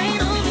 Rain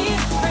on me,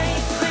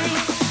 rain,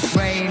 rain.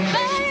 Rain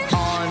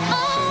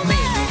on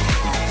me.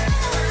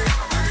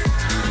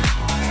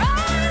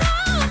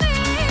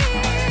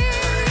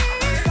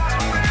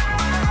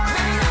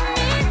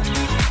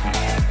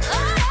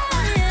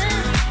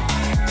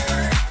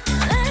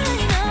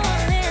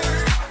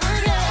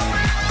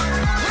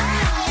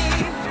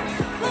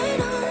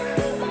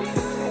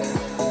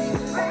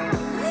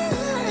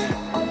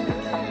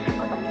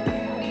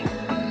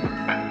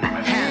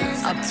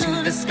 Hands up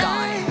to the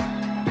sky.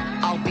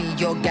 I'll be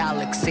your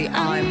galaxy.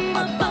 I'm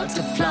about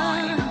to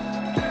fly.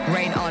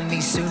 Rain on me,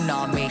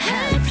 tsunami.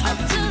 Hands up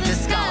to the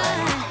sky.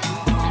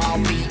 I'll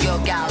be your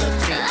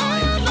galaxy.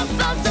 I'm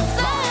about to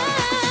fly.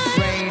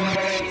 Rain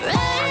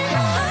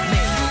on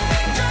me.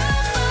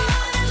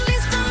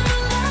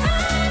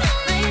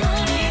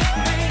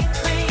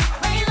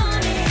 Rain on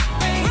me.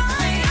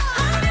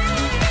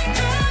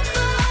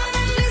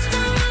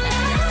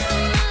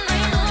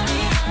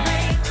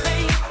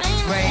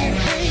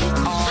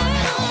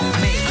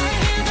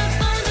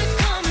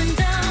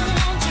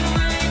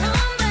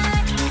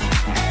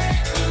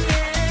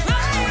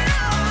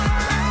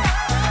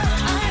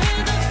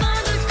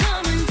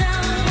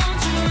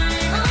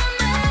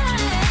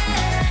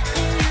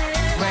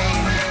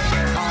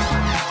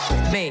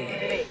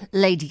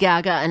 Lady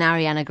Gaga and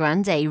Ariana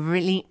Grande,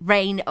 really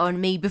Rain on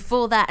Me.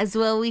 Before that as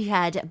well, we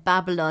had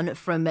Babylon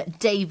from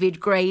David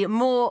Gray.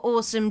 More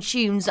awesome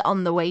tunes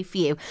on the way for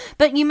you.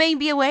 But you may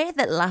be aware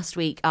that last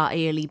week our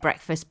early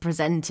breakfast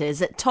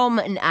presenters, Tom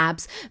and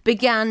Abs,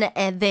 began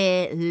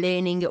their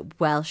learning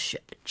Welsh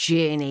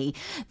journey.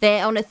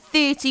 They're on a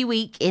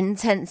 30-week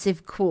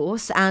intensive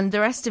course, and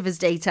the rest of us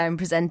daytime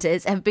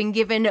presenters have been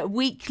given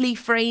weekly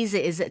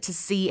phrases to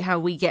see how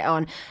we get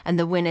on, and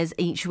the winners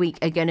each week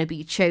are going to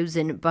be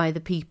chosen by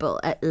the people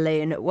at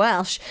Learn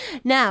Welsh.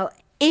 Now,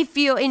 if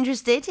you're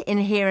interested in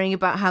hearing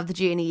about how the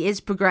journey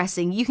is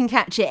progressing, you can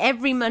catch it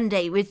every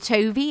Monday with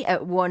Toby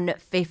at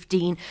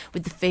 1:15,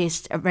 with the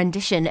first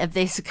rendition of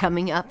this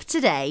coming up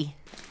today.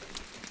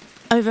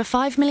 Over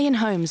 5 million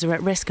homes are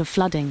at risk of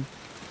flooding,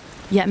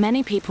 yet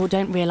many people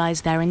don't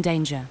realise they're in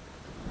danger.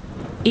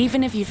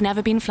 Even if you've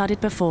never been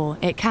flooded before,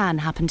 it can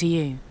happen to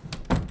you.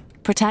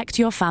 Protect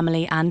your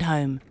family and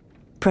home.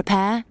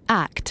 Prepare,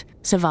 act,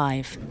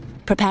 survive.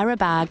 Prepare a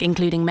bag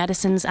including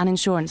medicines and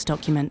insurance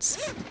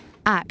documents.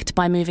 Act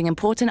by moving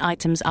important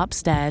items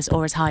upstairs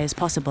or as high as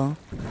possible.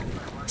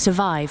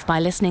 Survive by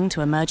listening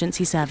to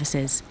emergency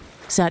services.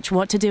 Search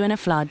what to do in a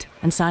flood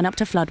and sign up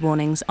to flood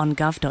warnings on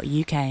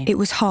gov.uk. It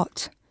was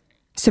hot,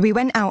 so we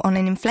went out on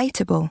an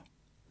inflatable.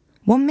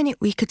 1 minute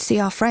we could see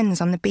our friends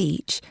on the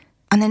beach,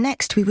 and the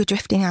next we were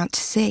drifting out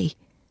to sea.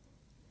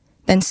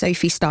 Then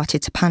Sophie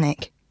started to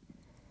panic.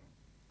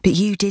 But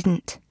you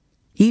didn't.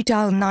 You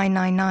dialed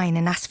 999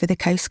 and asked for the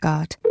Coast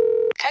Guard.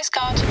 Coast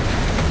Guard.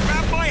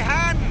 Grab my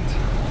hand!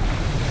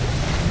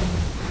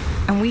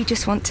 And we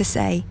just want to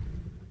say,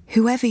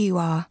 whoever you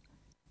are,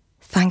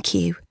 thank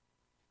you.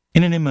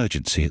 In an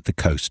emergency at the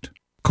coast,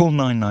 call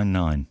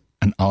 999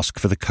 and ask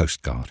for the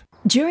Coast Guard.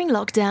 During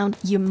lockdown,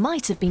 you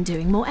might have been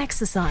doing more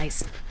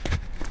exercise.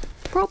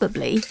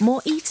 Probably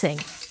more eating.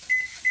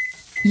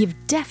 You've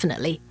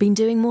definitely been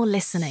doing more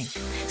listening.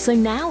 So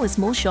now, as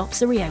more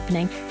shops are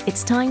reopening,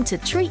 it's time to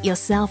treat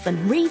yourself and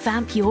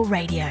revamp your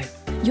radio.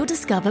 you'll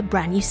discover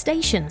brand new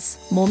stations,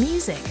 more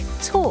music,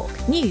 talk,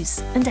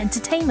 news, and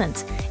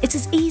entertainment. It's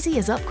as easy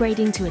as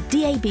upgrading to a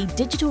DAB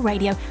digital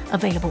radio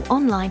available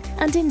online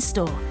and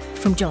in-store.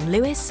 From John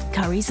Lewis,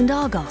 Currys and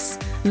Argos.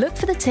 Look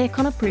for the tick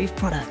on approved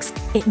products.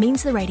 It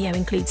means the radio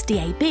includes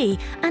DAB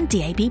and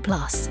DAB+.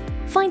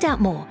 Find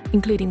out more,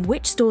 including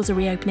which stores are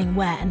reopening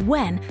where and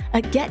when,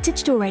 at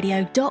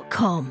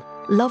getdigitalradio.com.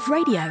 Love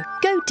radio.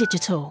 Go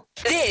digital.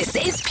 This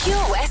is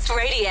Pure West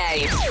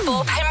Radio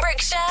for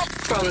Pembrokeshire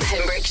from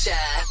Pembrokeshire.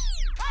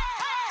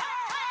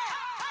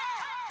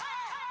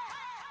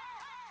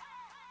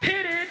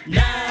 Hit it!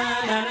 Na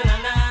na na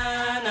na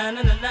na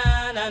na na na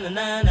na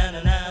na na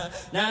na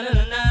na na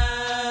na na.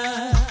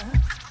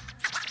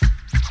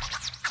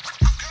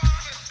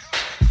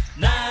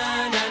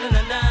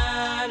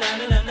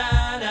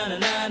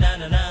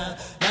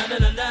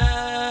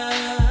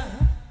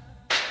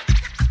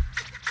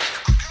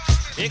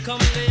 Here come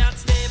the hot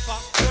stepper.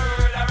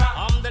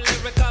 I'm the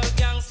lyrical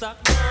gangster.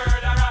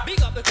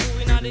 Big up the crew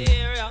in the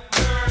area.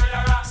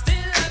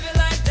 Still love you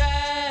like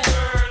that.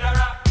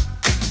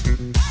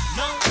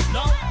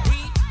 No, we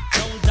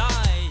don't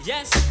die.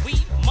 Yes,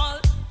 we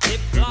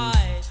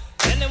multiply.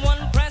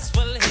 Anyone press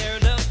will hear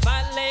the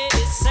fat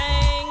lady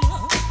sing.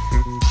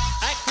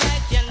 Act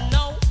like you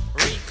know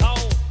Rico.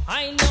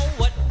 I know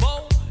what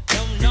Bo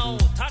don't know.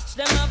 Touch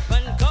them up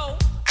and go.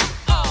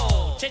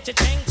 Oh,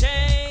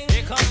 cha-cha-ching-ching.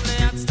 Here come the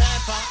hot stepper.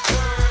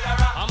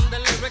 I'm the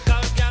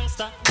lyrical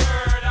gangster.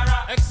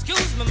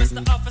 Excuse me,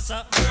 Mr.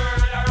 Officer.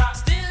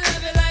 Still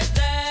love you like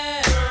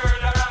that.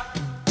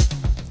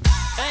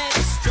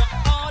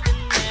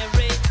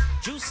 Extraordinary.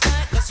 Juice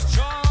like a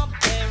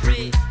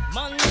strawberry.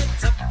 Money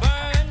to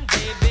burn,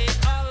 baby,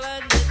 all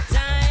of the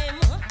time.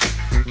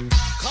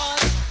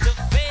 Cause the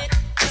fate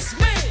is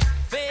me.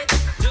 Fate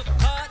to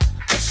cut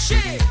the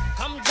shit.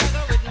 Come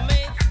juggle with me.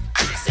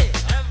 See,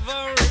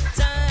 every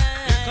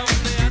time. Here come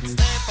the hot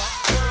stepper.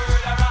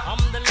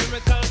 I'm the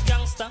lyrical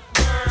gangster.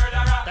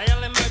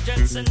 Dial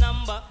emergency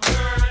number.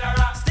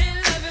 Still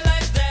love you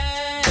like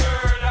that.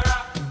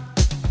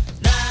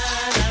 Na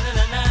na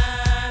na na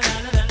na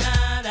na na na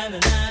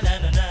na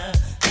na na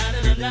na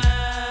na na.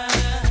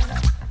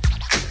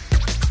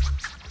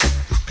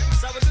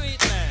 So we do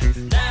it, man.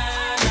 Na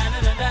na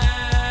na na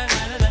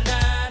na na na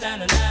na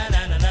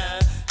na na na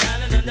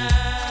na na na.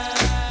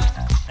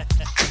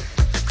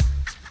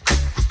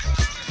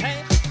 Hey,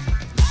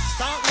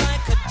 start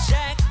like a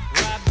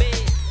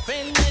jackrabbit,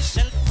 finish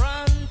in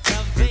front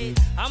of it.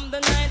 I'm the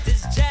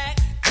 90s Jack,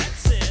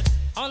 that's it.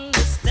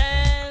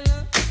 Understand?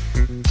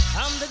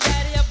 I'm the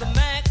daddy of the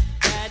Mac.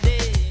 Daddy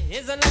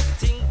is a lucky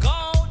thing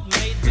God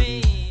made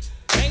me.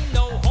 Ain't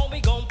no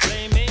homie gon'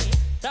 play me.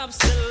 Top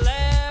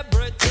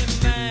celebrity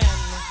man.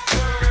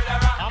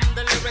 I'm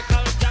the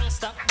lyrical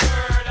gangster.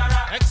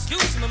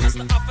 Excuse me,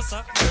 Mr.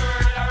 Officer.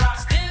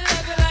 Still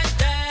love you like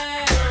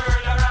that.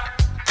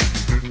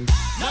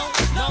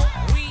 No,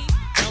 we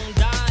don't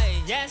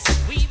die. Yes,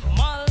 we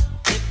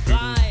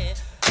multiply.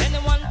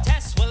 Anyone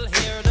test will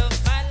hear the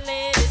fat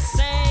lady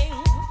sing.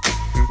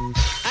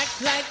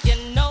 Act like you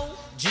know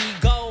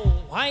G-Go.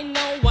 I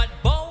know what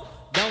Bo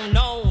don't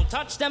know.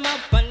 Touch them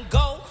up and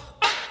go.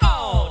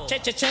 Oh,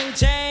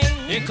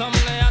 cha-cha-ching-ching. Here come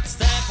the hot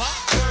stepper.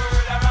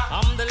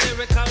 I'm the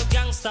lyrical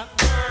gangster.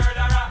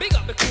 Big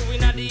up the crew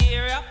in the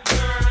area.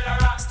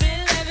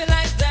 Still love you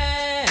like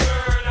that.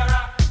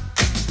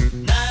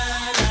 Na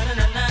na na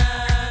na na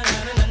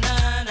na na na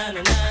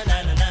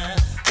na na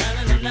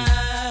na na na.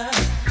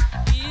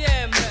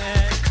 Yeah,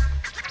 man.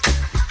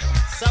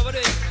 So we do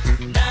it.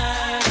 Na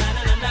na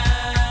na na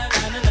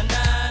na na na na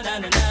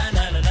na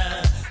na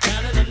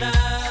na na na.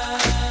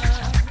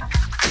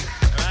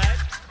 Right.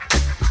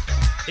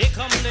 Here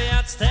come the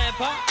hot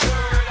stepper.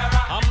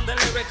 I'm the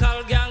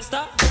lyrical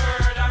gangster.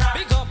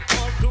 Big up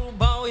all crew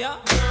bow ya.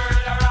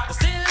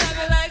 Still love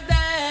you like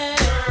that.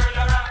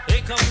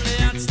 Here come the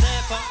hot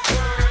stepper.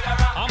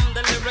 I'm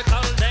the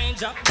lyrical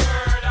danger.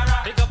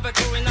 Big up the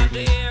crew in the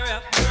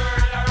area.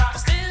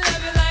 Still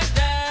love you like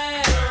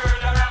that.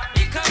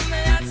 Here come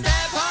the hot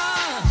stepper.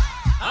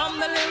 I'm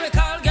the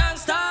lyrical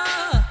gangster.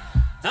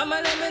 I'm a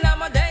limit,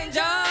 I'm a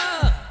danger.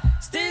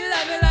 Still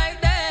love you like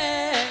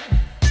that.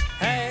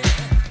 Hey,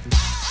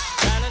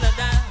 da da da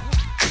da.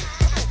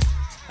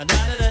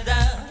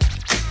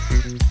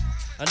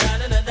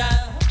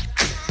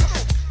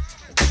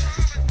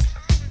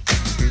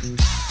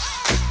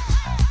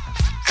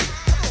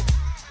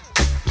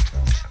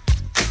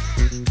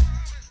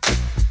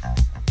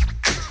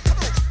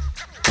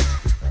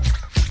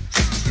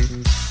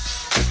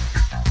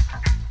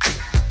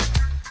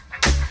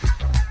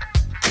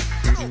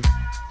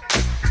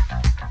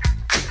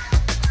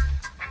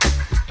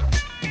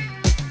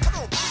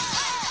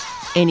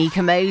 Inni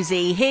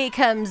Kamosi, here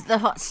comes the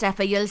Hot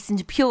Stepper. You're listening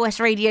to Pure West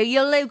Radio,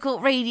 your local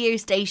radio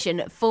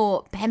station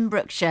for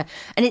Pembrokeshire.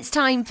 And it's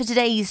time for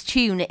today's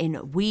tune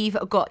in We've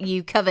Got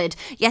You Covered.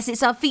 Yes,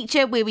 it's our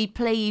feature where we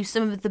play you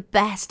some of the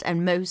best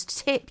and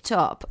most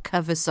tip-top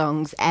cover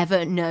songs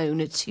ever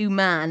known to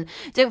man.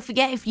 Don't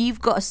forget, if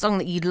you've got a song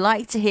that you'd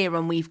like to hear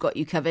on We've Got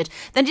You Covered,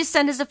 then just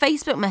send us a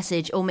Facebook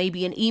message or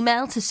maybe an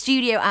email to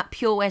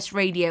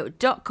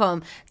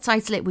studio@purewestradio.com.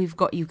 Title it We've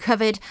Got You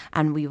Covered,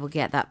 and we will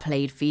get that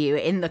played for you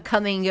in the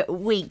coming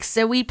weeks.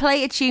 So we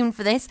play a tune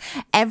for this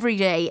every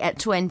day at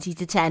 20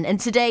 to 10, and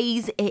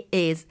today's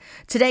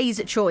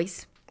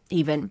choice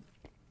even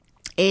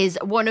is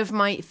one of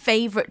my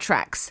favourite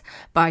tracks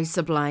by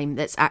Sublime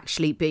that's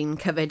actually been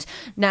covered.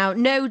 Now,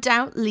 no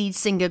doubt lead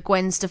singer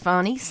Gwen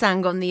Stefani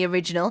sang on the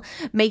original,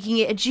 making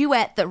it a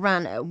duet that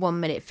ran at 1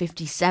 minute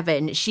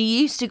 57. She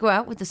used to go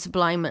out with the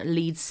Sublime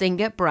lead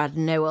singer Brad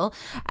Nowell,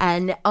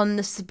 and on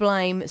the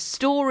Sublime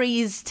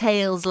Stories,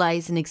 Tales,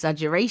 Lies and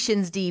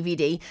Exaggerations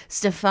DVD,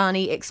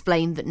 Stefani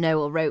explained that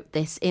Nowell wrote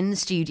this in the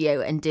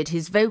studio and did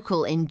his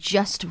vocal in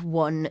just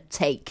one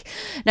take.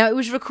 Now, it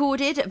was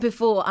recorded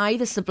before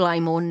either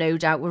Sublime or No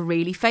Doubt were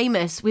really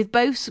famous, with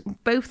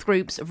both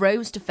groups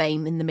rose to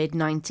fame in the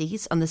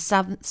mid-90s on the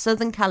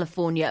Southern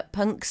California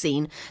punk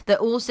scene that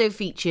also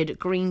featured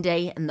Green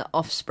Day and The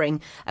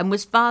Offspring and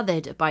was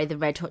fathered by the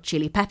Red Hot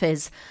Chili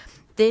Peppers.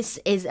 This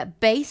is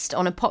based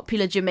on a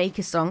popular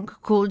Jamaica song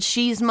called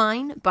She's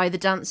Mine by the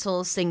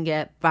dancehall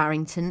singer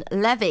Barrington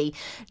Levy.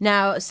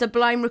 Now,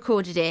 Sublime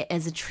recorded it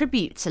as a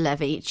tribute to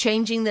Levy,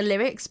 changing the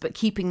lyrics but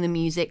keeping the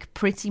music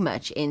pretty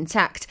much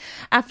intact.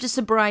 After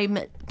Sublime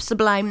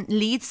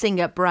lead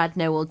singer Brad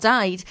Nowell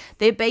died,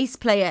 their bass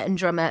player and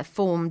drummer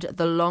formed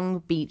the Long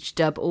Beach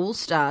Dub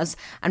All-Stars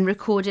and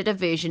recorded a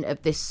version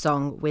of this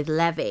song with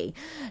Levy.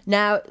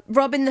 Now,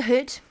 Robin the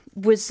Hood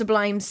was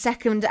Sublime's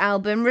second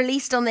album,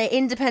 released on their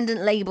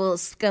independent label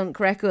Skunk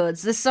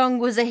Records. The song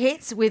was a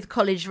hit with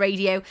college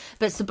radio,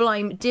 but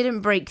Sublime didn't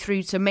break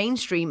through to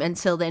mainstream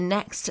until their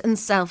next and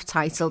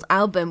self-titled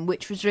album,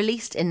 which was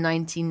released in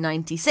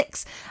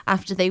 1996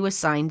 after they were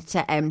signed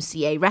to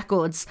MCA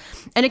Records.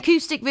 An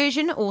acoustic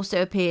version also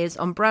appears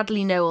on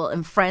Bradley Nowell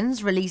and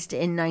Friends, released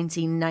in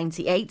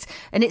 1998,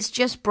 and it's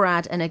just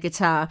Brad and a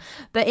guitar.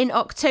 But in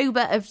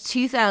October of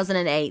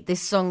 2008,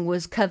 this song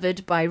was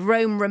covered by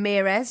Rome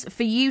Ramirez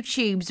for YouTube's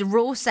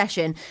Raw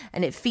session,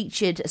 and it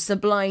featured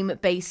Sublime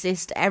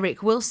bassist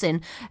Eric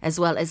Wilson as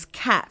well as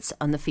Kat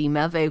on the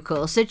female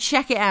vocal. So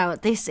check it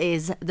out. This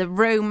is the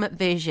Rome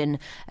version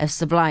of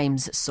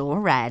Sublime's Saw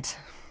Red.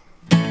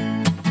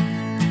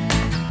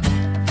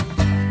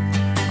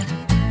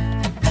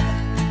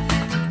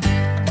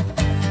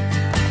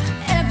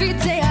 Every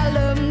day I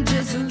love him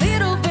just a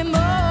little bit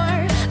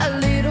more, a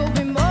little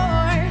bit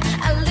more,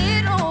 a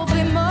little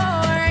bit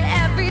more.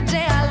 Every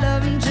day I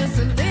love him just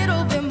a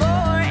little bit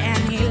more,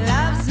 and he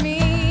loves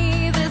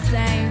me the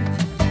same.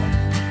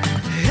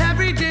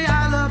 Every day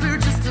I love her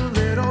just a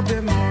little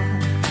bit more,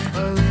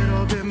 a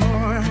little bit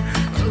more,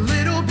 a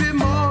little bit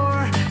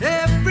more.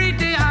 Every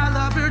day I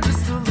love her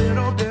just a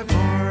little bit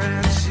more,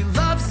 and she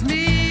loves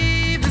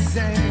me the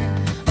same.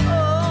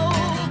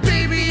 Oh,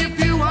 Baby, if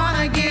you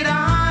wanna get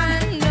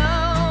on,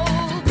 no,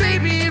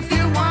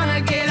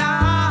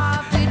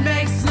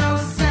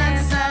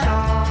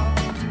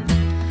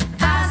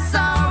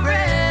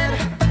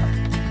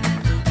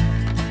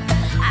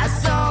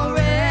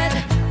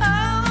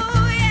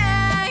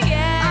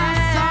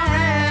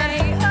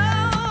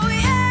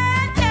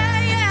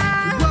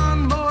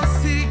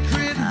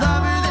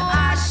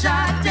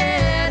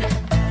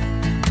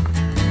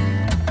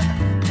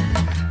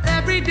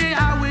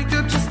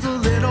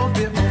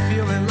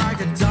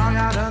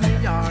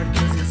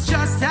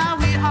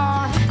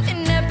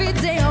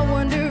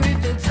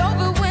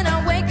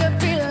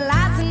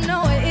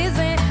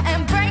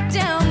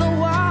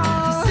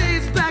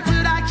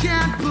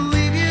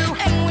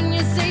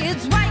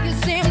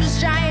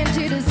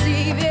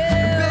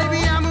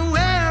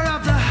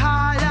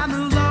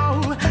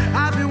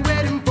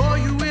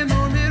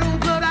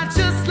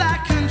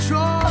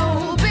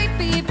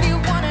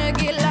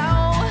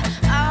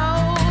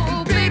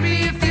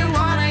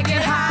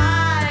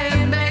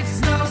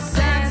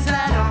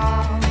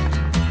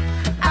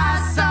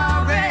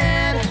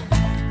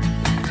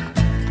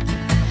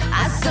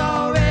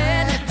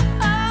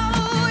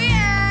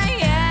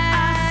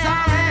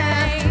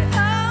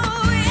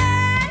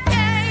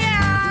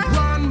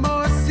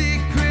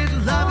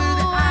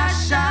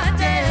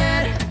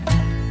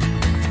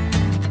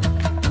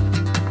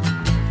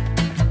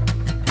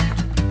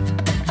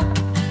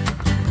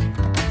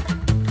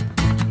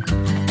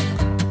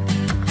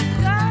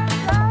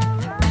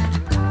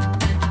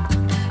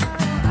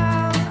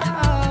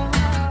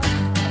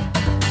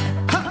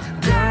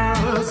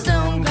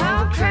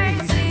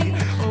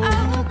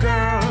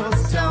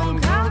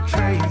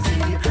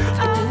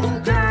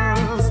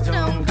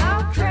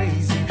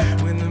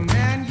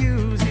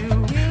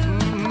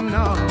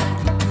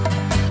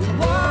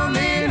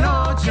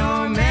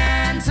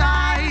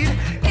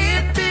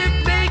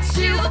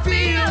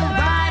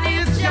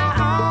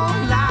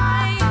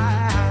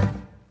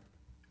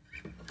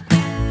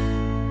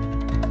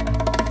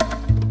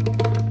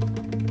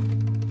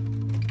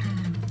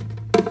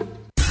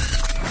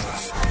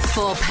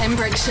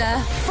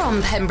 Pembrokeshire,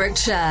 from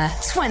Pembrokeshire,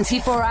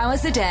 24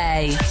 hours a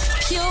day.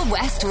 Pure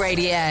West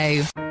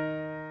Radio.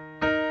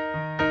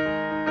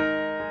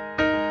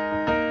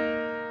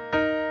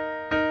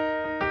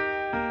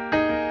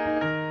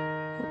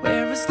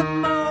 Where is the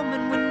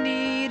moment we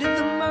need it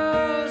the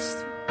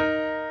most?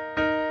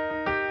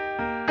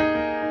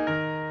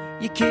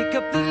 You kick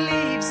up the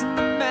leaves and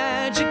the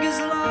magic is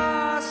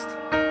lost.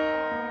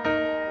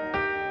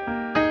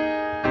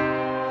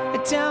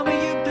 Tell me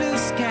your blue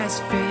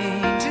skies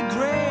fade to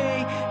grey.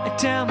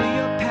 Tell me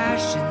your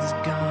passion's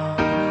gone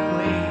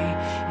away.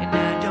 And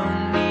I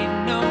don't need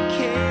no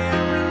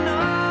carrying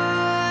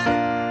on.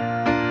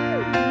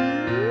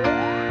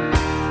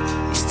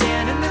 You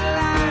stand in the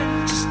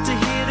line just to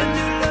hit a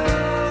new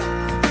low.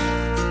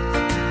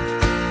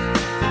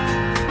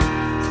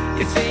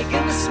 You're faking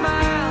a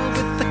smile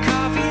with the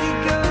coffee to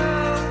go.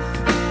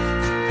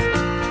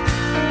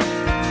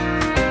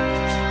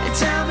 And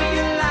tell me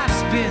your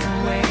life's been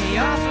way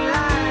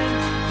offline.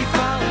 You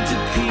fall to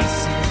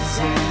pieces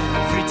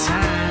every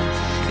time.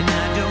 And I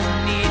don't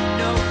need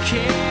no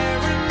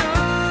carrying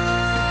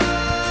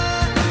on.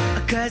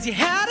 'Cause you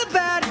had a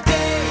bad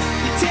day.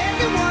 You're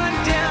taking one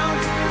down.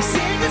 You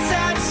sing a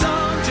sad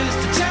song just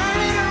to turn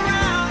it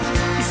around.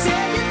 You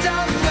say you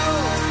don't know.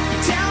 You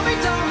tell me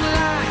don't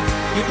lie.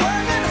 You're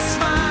working a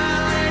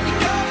smile and you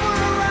go for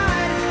a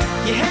ride.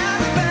 You had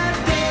a bad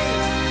day.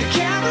 The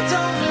camera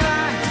don't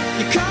lie.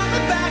 You're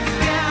coming back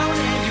down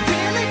and you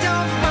really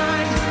don't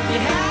mind. You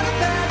had a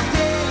bad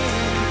day.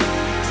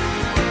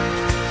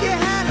 You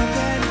had a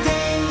bad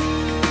day.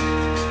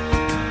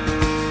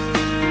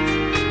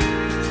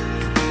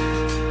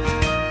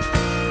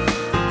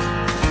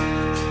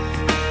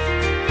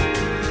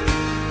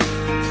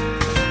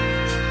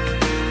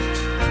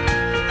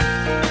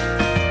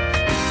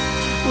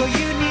 Well,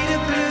 you need a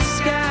blue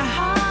sky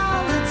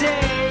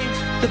holiday.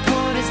 The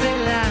point is they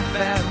laugh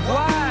at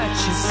what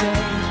you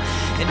say.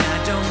 And I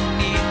don't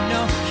need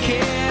no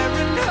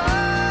carrying on.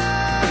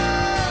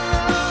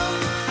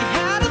 You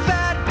had a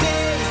bad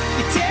day.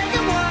 You're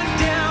taking one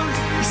down.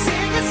 You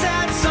sing a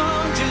sad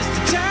song just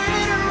to turn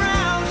it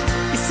around.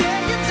 You say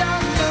you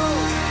don't know.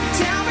 You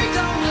tell me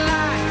don't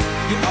lie.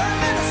 You're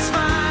working a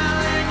smile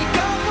and you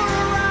go for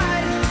a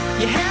ride.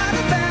 You had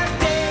a bad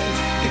day.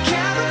 The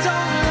camera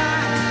don't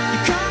lie.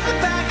 You're coming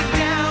back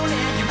down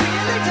and you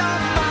really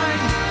don't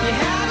mind. You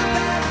had a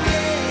bad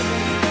day.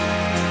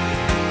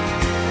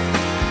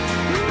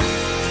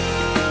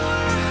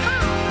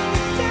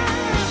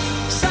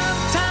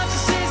 Sometimes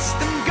the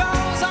system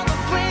goes on the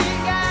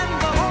blink and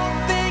the whole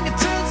thing it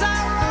turns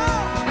out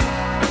wrong.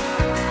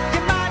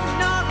 You might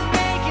not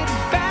make it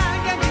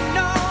back and you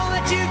know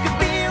that you could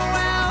be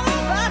well,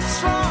 that's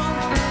wrong,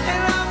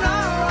 and I'm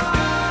not wrong.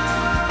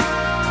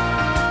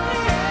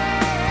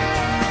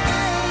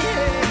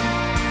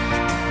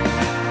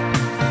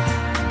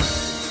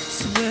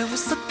 So where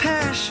was the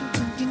passion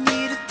when you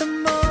needed the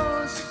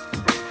most?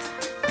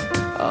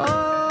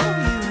 Oh,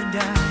 you and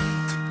I,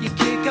 you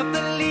kick up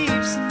the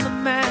leaves and the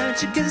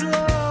magic is lost.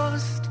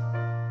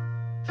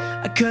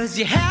 'Cause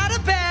you had a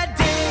bad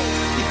day.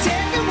 You're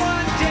taking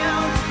one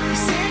down. You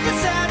sing a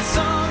sad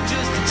song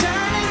just to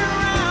turn it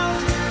around.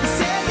 You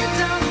say you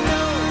don't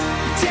know.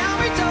 You tell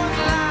me don't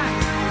lie.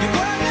 You're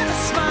working a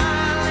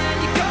smile and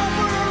you go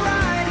for a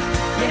ride.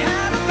 You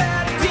had a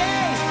bad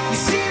day. You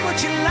see what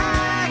you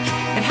like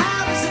and how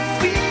does it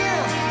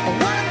feel?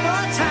 One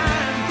more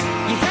time.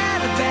 You had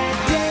a bad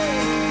day.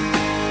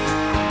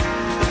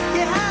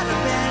 You had a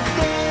bad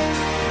day.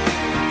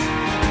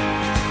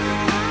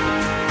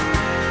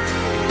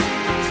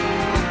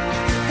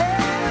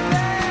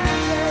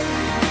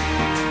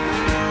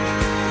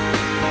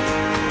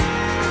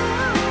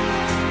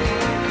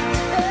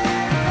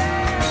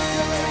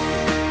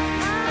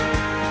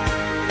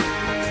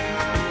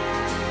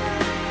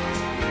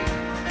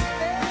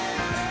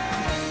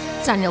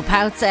 Daniel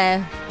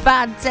Powter,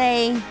 Bad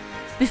Day.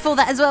 Before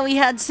that as well, we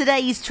had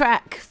today's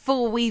track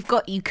for We've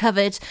Got You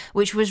Covered,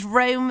 which was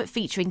Rome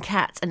featuring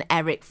Kat and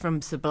Eric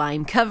from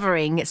Sublime,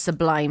 covering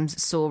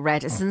Sublime's Saw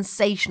Red, a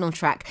sensational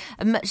track,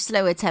 a much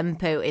slower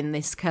tempo in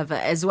this cover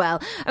as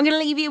well. I'm going to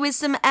leave you with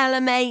some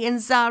Ella May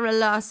and Zara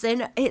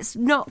Larsson. We've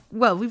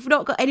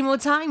not got any more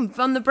time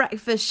on the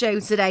breakfast show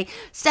today.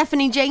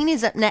 Stephanie Jane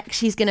is up next.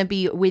 She's going to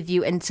be with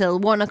you until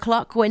 1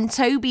 o'clock when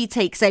Toby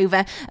takes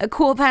over. At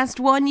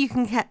 1:15, you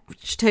can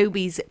catch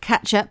Toby's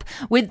catch up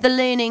with the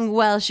Learning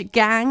Welsh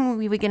gang.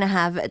 We were going to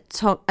have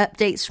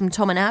updates from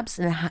Tom and Abs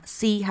and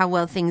see how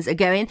well things are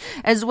going,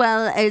 as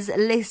well as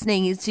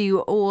listening to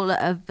all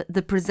of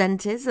the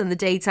presenters in the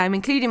daytime,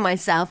 including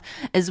myself,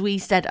 as we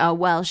said our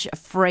Welsh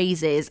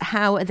phrases.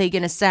 How are they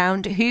going to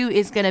sound? Who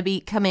is going to be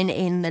coming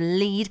in the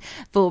lead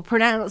for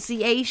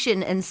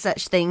pronunciation and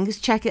such things?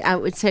 Check it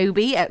out with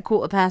Toby at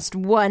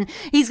 1:15.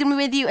 He's going to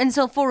be with you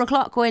until 4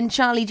 o'clock when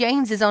Charlie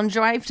James is on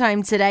drive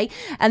time today.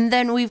 And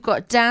then we've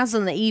got Daz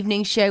on the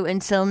evening show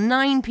until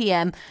 9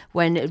 p.m.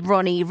 when Ron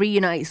Ronnie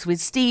reunites with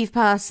Steve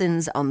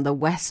Parsons on The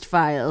West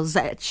Files.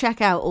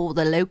 Check out all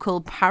the local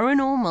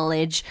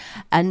paranormalage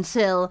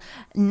until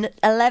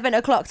 11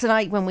 o'clock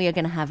tonight, when we are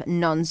going to have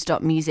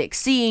non-stop music,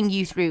 seeing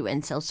you through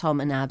until Tom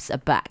and Abs are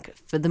back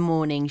for the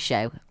morning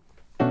show.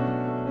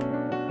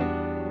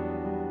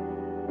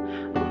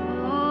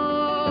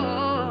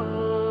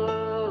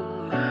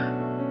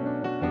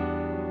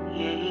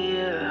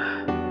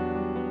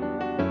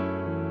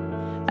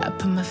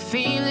 Put my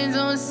feelings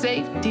on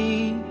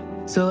safety,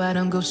 so I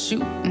don't go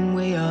shooting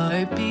where your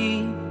heart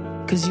be.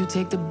 Cause you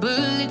take the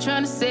bullet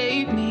trying to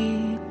save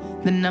me,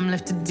 then I'm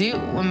left to deal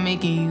with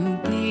making you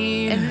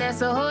bleed. And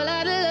that's a whole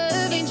lot of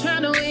love, ain't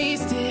trying to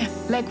waste it.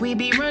 Like we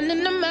be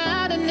running them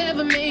out and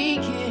never make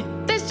it.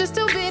 That's just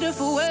too bitter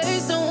for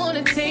words, don't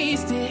wanna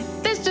taste it.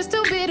 That's just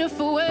too bitter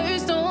for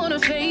words, don't wanna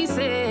face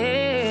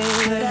it.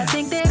 But I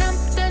think that I'm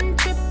done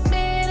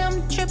tripping,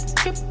 I'm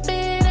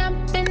tripping.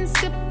 I've been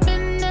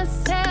sipping,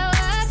 that's how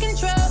I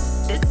control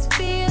this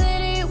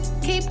feeling you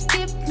keep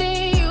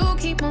giving, you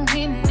keep on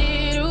hitting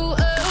it. Ooh,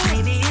 oh.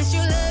 Maybe it's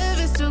your love,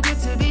 it's too good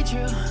to be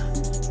true.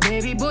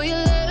 Baby boy, your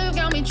love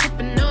got me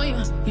tripping on you.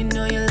 You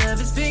know your love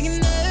is big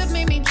enough,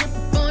 made me trip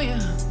up on you.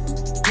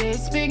 Yeah,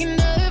 it's big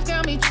enough,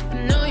 got me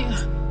tripping on you.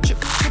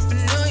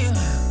 Tripping on you.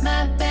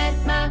 My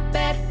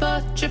bad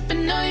for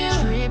tripping on you.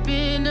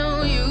 Tripping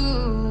on you.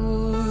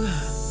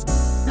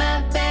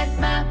 My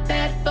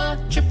bad for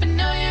tripping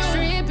on you.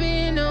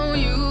 Tripping on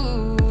you.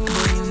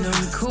 Boy, you know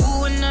you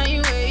cool when now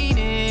you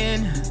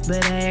waiting,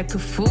 but I act a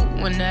fool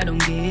when I don't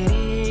get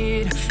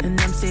it. And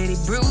I'm steady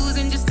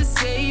bruising just to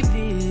save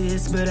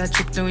this, but I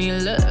tripped on your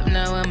love,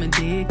 now I'm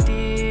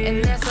addicted.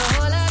 And that's a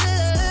whole lot of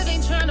love,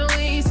 ain't tryna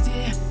waste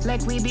it.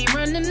 Like we be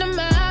running them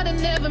out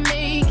and never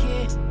make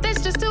it.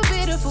 That's just too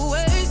bitter for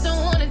words,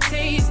 don't wanna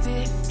taste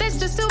it. That's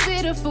just too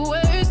bitter for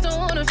words, don't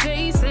wanna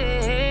face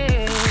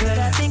it. But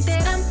I think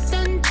that I'm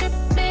done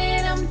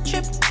tripping, I'm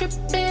tripping.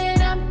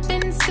 I've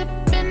been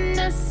sipping,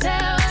 that's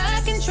how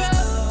I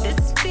control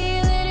this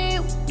feeling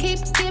you keep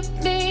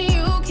giving,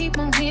 you keep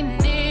on hitting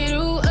it.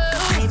 Ooh,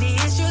 oh. Maybe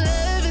it's your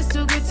love, it's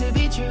too good to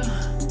be true.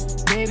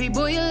 Baby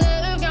boy, your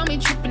love got me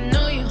tripping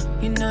on you.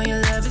 You know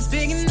your love is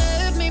big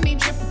enough, made me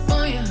trip up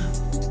on you.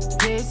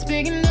 Yeah, it's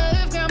big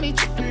enough, got me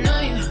tripping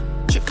on you.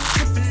 Tripping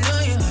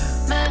on you.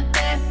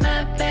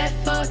 My bad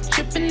for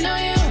tripping on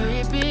you.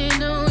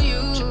 Tripping on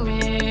you.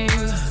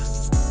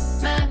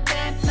 My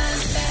bad for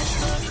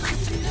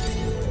tripping on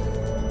you.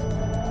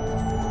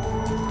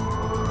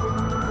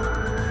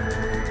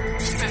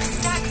 From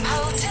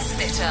Stackpole to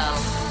Spittal.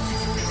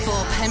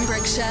 For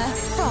Pembrokeshire,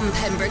 from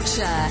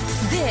Pembrokeshire,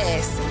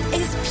 this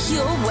is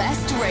Pure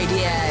West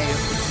Radio.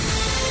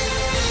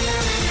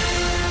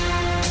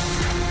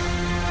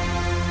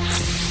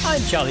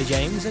 I'm Charlie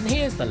James, and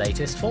here's the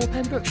latest for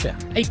Pembrokeshire.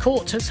 A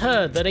court has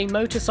heard that a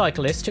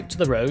motorcyclist took to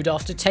the road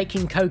after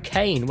taking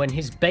cocaine when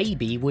his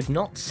baby would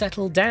not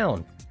settle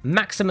down.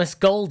 Maximus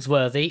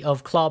Goldsworthy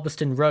of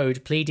Clarbeston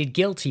Road pleaded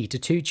guilty to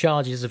 2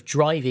 charges of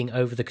driving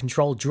over the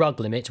controlled drug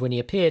limit when he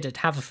appeared at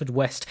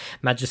Haverfordwest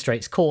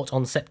Magistrates Court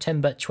on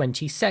September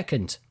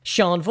 22nd.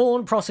 Sean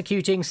Vaughan,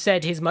 prosecuting,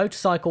 said his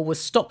motorcycle was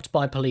stopped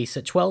by police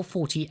at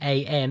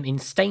 12:40am in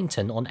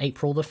Stainton on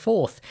April the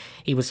 4th.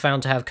 He was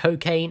found to have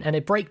cocaine and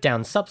a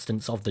breakdown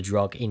substance of the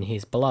drug in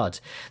his blood.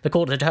 The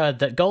court had heard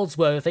that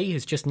Goldsworthy,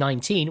 who's just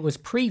 19, was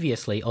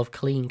previously of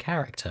clean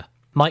character.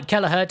 Mike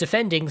Kelleher,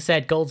 defending,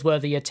 said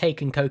Goldsworthy had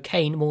taken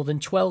cocaine more than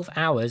 12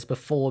 hours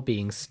before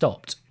being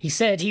stopped. He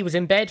said he was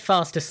in bed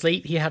fast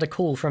asleep. He had a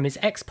call from his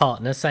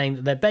ex-partner saying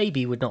that their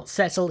baby would not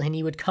settle and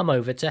he would come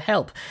over to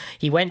help.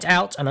 He went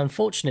out and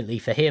unfortunately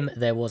for him,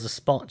 there was a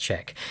spot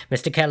check.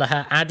 Mr.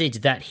 Kelleher added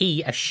that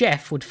he, a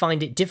chef, would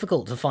find it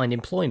difficult to find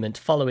employment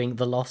following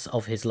the loss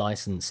of his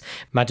licence.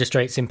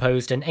 Magistrates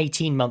imposed an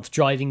 18-month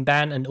driving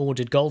ban and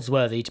ordered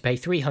Goldsworthy to pay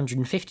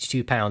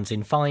 £352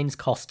 in fines,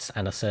 costs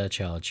and a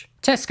surcharge.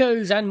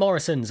 Tesco's and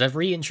Morrisons have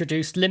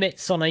reintroduced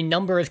limits on a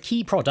number of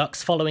key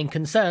products following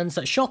concerns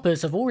that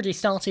shoppers have already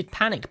started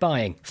panic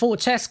buying. For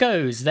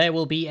Tesco's, there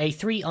will be a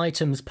 3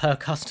 items per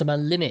customer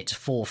limit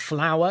for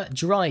flour,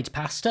 dried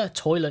pasta,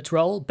 toilet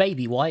roll,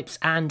 baby wipes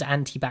and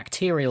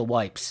antibacterial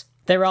wipes.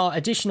 There are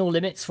additional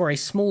limits for a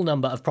small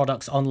number of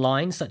products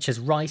online, such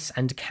as rice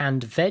and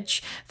canned veg.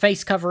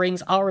 Face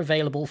coverings are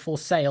available for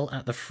sale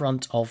at the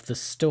front of the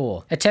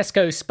store. A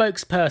Tesco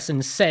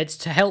spokesperson said,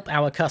 to help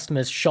our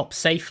customers shop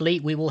safely,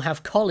 we will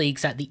have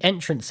colleagues at the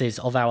entrances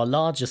of our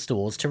larger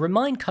stores to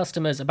remind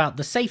customers about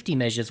the safety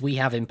measures we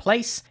have in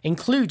place,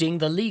 including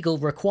the legal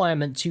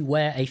requirement to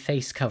wear a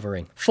face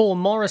covering. For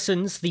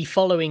Morrisons, the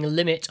following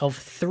limit of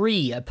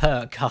 3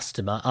 per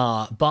customer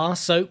are bar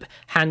soap,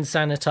 hand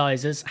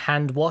sanitizers,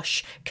 hand wash,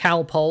 fish,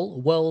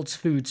 Calpol, World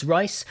Foods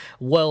rice,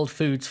 World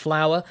Foods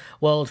flour,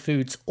 World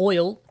Foods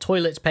oil,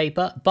 toilet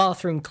paper,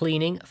 bathroom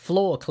cleaning,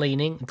 floor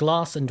cleaning,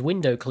 glass and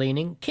window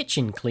cleaning,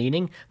 kitchen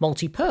cleaning,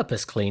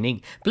 multi-purpose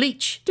cleaning,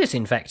 bleach,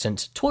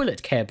 disinfectant,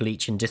 toilet care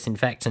bleach and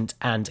disinfectant,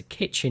 and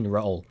kitchen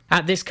roll.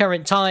 At this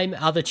current time,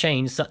 other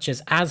chains such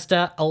as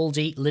Asda,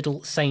 Aldi,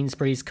 Lidl,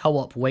 Sainsbury's,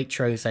 Co-op,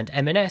 Waitrose and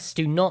M&S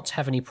do not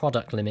have any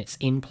product limits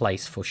in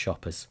place for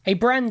shoppers. A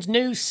brand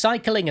new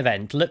cycling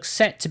event looks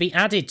set to be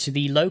added to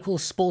the local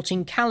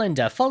sporting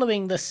calendar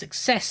following the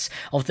success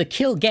of the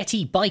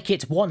Kilgetty Bike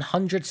It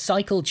 100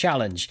 Cycle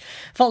Challenge.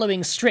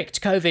 Following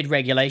strict COVID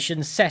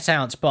regulations set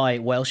out by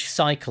Welsh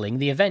Cycling,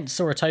 the event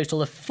saw a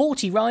total of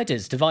 40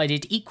 riders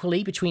divided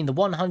equally between the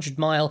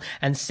 100-mile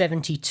and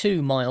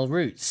 72-mile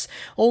routes.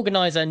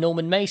 Organiser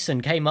Norman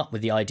Mason came up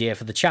with the idea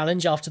for the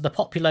challenge after the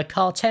popular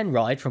Car 10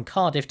 ride from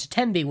Cardiff to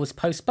Tenby was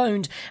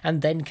postponed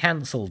and then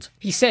cancelled.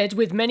 He said,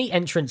 with many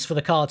entrants for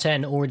the Car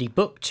 10 already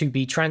booked to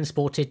be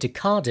transported to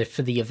Cardiff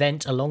for the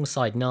event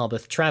alongside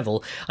Narberth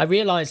travel, I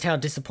realised how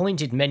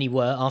disappointed many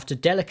were after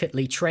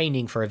delicately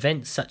training for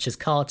events such as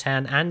Car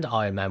 10 and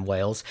Ironman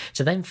Wales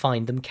to then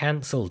find them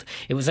cancelled.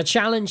 It was a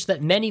challenge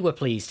that many were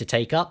pleased to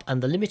take up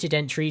and the limited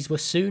entries were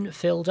soon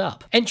filled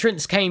up.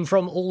 Entrants came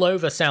from all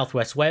over South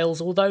West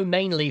Wales, although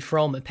mainly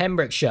from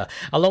Pembrokeshire.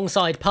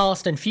 Alongside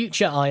past and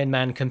future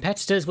Ironman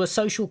competitors were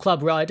social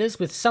club riders,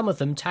 with some of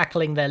them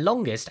tackling their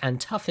longest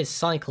and toughest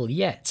cycle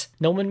yet.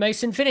 Norman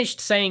Mason finished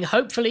saying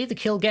hopefully the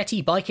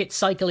Kilgetty Bike It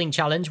Cycling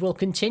Challenge will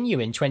continue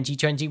in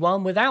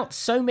 2021 without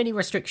so many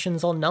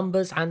restrictions on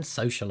numbers and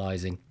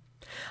socialising.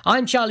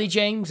 I'm Charlie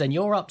James and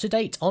you're up to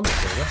date on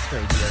Pure West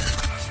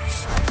Radio.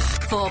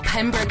 For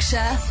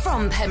Pembrokeshire,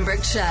 from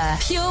Pembrokeshire,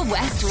 Pure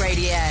West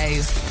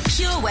Radio.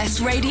 Pure West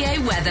Radio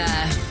weather.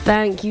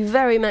 Thank you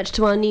very much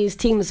to our news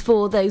teams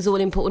for those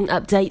all-important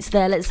updates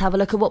there. Let's have a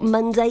look at what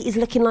Monday is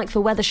looking like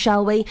for weather,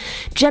 shall we?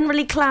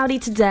 Generally cloudy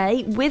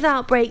today, with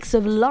outbreaks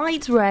of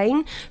light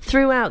rain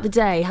throughout the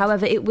day.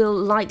 However, it will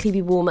likely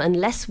be warmer and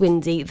less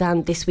windy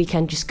than this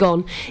weekend just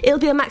gone. It'll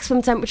be a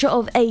maximum temperature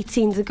of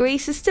 18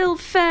 degrees, so still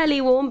fairly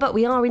warm, but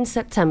we are in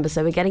September,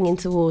 so we're getting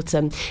into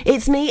autumn.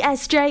 It's me,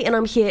 SJ, and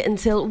I'm here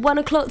until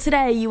 1 o'clock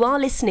today. You are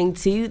listening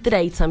to The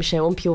Daytime Show on Pure